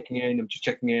 Just checking in, I'm just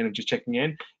checking in, I'm just checking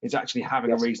in. It's actually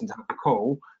having a reason to have the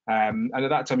call. And at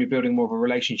that time, you're building more of a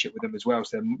relationship with them as well,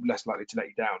 so they're less likely to let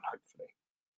you down,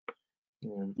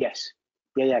 hopefully. Yes.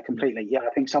 Yeah, completely. Yeah, I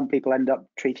think some people end up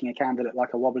treating a candidate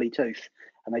like a wobbly tooth,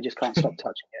 and they just can't stop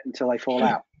touching it until they fall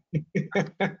out.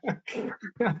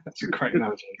 That's a great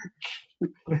analogy.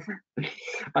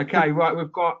 Okay, right,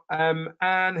 we've got Anne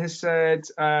has said,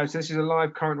 so this is a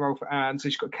live current role for Anne. So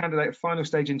she's got a candidate at final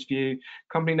stage interview,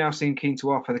 company now seem keen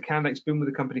to offer. The candidate's been with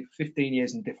the company for 15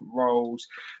 years in different roles.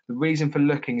 The reason for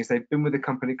looking is they've been with the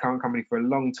current company for a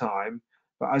long time,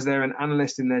 but as they're an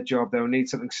analyst in their job, they'll need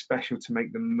something special to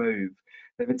make them move.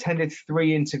 They've attended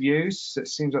 3 interviews, so it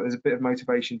seems like there's a bit of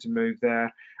motivation to move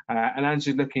there. And Anne's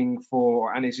looking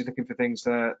for things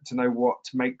to know what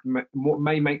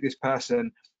may make this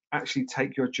person actually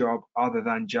take your job other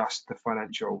than just the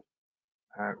financial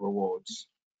rewards.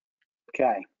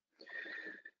 Okay.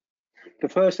 The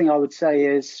first thing I would say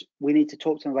is we need to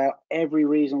talk to them about every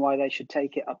reason why they should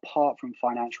take it apart from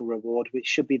financial reward, which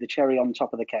should be the cherry on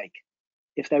top of the cake.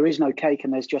 If there is no cake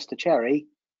and there's just a cherry,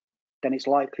 then it's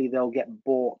likely they'll get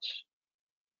bought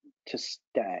to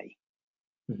stay.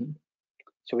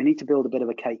 So we need to build a bit of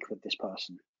a cake with this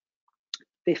person.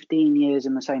 15 years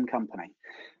in the same company.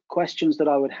 Questions that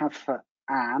I would have for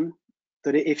Anne,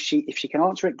 that if she can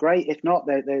answer it, great. If not,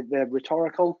 they're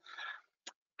rhetorical.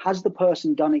 Has the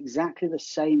person done exactly the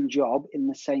same job in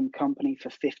the same company for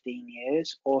 15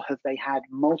 years, or have they had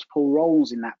multiple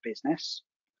roles in that business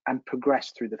and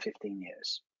progressed through the 15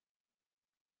 years?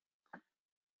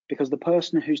 Because the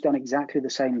person who's done exactly the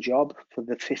same job for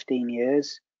the 15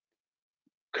 years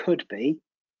could be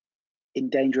in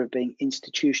danger of being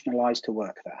institutionalized to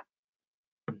work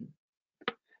there.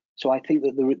 So I think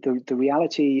that the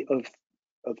reality of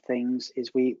things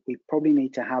is we probably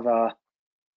need to have a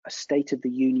state of the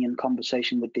union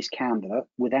conversation with this candidate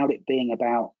without it being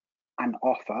about an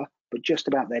offer, but just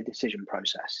about their decision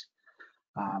process.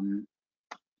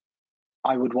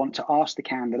 I would want to ask the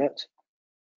candidate,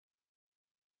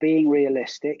 being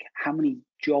realistic, how many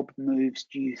job moves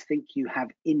do you think you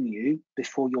have in you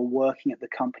before you're working at the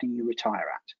company you retire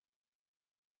at?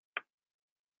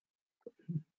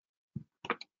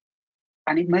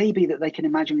 And it may be that they can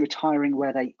imagine retiring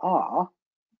where they are,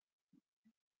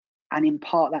 and in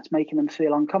part that's making them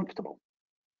feel uncomfortable.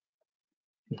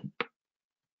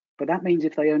 But that means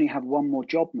if they only have one more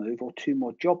job move or two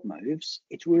more job moves,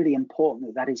 it's really important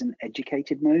that that is an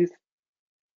educated move.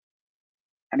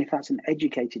 And if that's an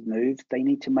educated move, they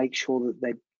need to make sure that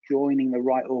they're joining the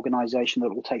right organization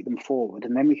that will take them forward.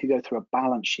 And then we could go through a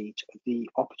balance sheet of the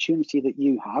opportunity that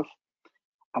you have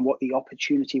and what the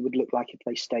opportunity would look like if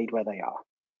they stayed where they are.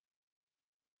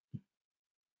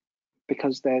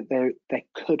 Because there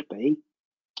could be,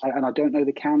 and I don't know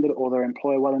the candidate or their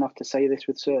employer well enough to say this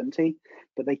with certainty,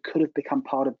 but they could have become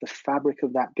part of the fabric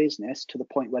of that business to the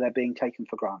point where they're being taken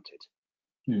for granted.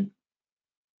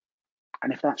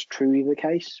 And if that's truly the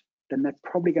case, then they're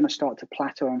probably going to start to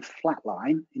plateau and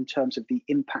flatline in terms of the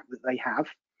impact that they have,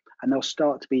 and they'll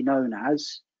start to be known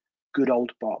as good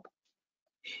old Bob.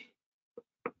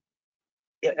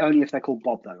 Only if they're called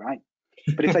Bob though, right?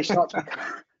 But if they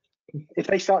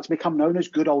start to become known as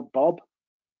good old Bob,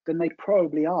 then they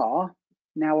probably are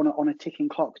now on a ticking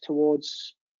clock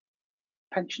towards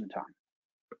pension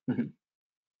time.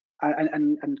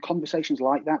 And conversations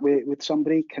like that with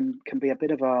somebody can be a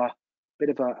bit of a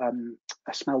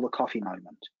smell the coffee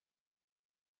moment.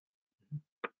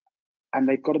 And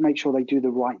they've got to make sure they do the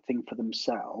right thing for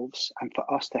themselves. And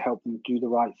for us to help them do the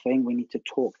right thing, we need to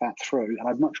talk that through. And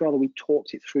I'd much rather we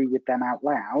talked it through with them out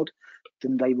loud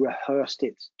than they rehearsed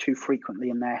it too frequently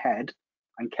in their head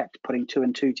and kept putting 2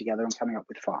 and 2 together and coming up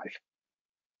with 5.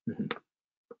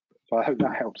 So I hope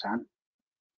that helps, Anne.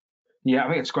 Yeah, I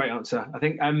think it's a great answer. I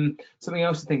think something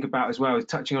else to think about as well is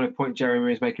touching on a point Jeremy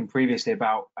was making previously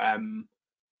about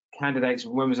candidates.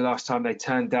 When was the last time they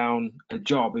turned down a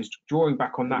job? Is drawing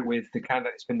back on that with the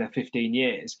candidate that's been there 15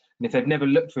 years. And if they've never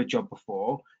looked for a job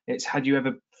before, it's had you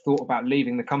ever thought about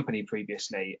leaving the company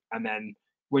previously? And then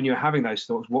when you're having those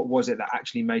thoughts, what was it that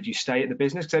actually made you stay at the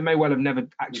business? Because they may well have never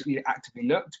actually actively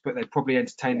looked, but they probably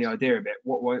entertained the idea of it.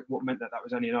 What meant that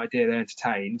was only an idea they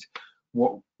entertained?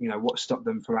 What stopped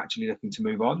them from actually looking to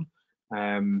move on?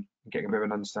 Getting a bit of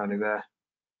an understanding there.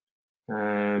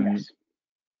 Yes.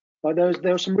 Well,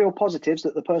 there are some real positives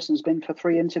that the person's been for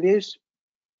 3 interviews.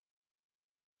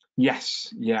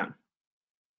 Yes. Yeah.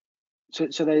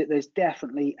 So there's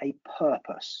definitely a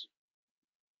purpose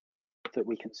that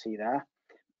we can see there.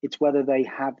 It's whether they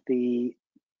have the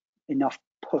enough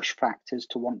push factors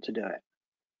to want to do it.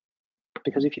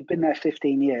 Because if you've been there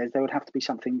 15 years, there would have to be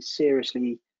something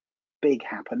seriously big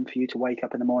happen for you to wake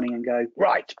up in the morning and go,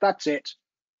 right, that's it.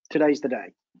 Today's the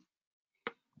day.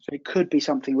 So it could be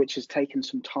something which has taken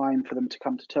some time for them to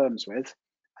come to terms with,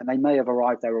 and they may have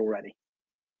arrived there already.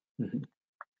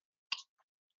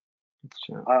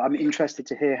 Sure. I'm interested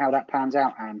to hear how that pans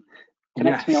out, Anne.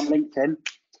 Connect me on LinkedIn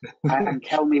and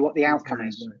tell me what the outcome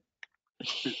is.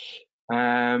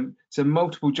 So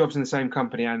multiple jobs in the same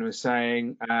company, Anne was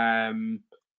saying.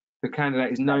 The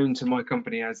candidate is known to my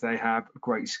company as they have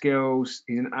great skills.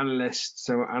 He's an analyst,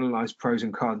 so we'll analyse pros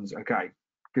and cons. Okay,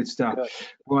 good stuff. Good.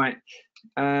 Right.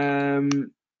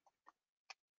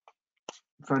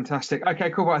 Fantastic. Okay,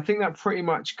 cool. Well, I think that pretty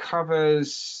much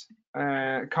covers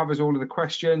all of the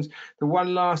questions. The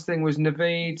one last thing was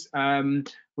Naveed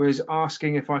was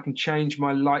asking if I can change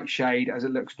my light shade as it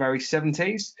looks very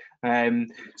 70s.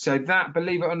 So that,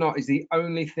 believe it or not, is the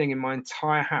only thing in my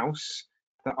entire house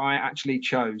that I actually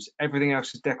chose. Everything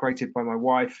else is decorated by my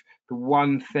wife. The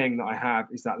one thing that I have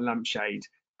is that lampshade,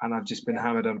 and I've just been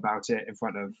hammered on about it in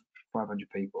front of 500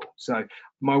 people. So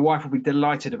my wife will be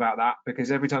delighted about that,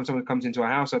 because every time someone comes into our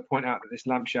house, I point out that this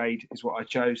lampshade is what I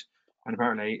chose, and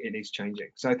apparently it needs changing.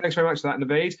 So thanks very much for that,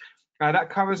 Naveed. That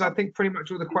covers, I think, pretty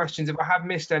much all the questions. If I have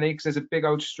missed any, because there's a big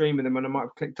old stream of them, and I might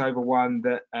have clicked over one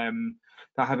that I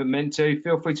haven't meant to,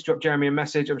 feel free to drop Jeremy a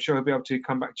message. I'm sure he'll be able to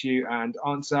come back to you and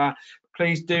answer.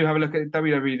 Please do have a look at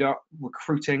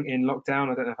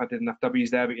www.recruitinginlockdown. I don't know if I did enough W's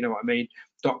there, but you know what I mean.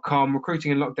 .com,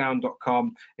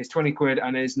 recruitinginlockdown.com. It's 20 quid,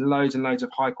 and there's loads and loads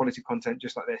of high quality content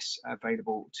just like this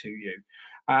available to you.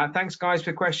 Thanks, guys,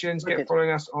 for questions. Get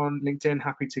following us on LinkedIn.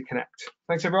 Happy to connect.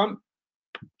 Thanks, everyone.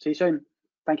 See you soon.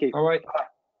 Thank you. All right.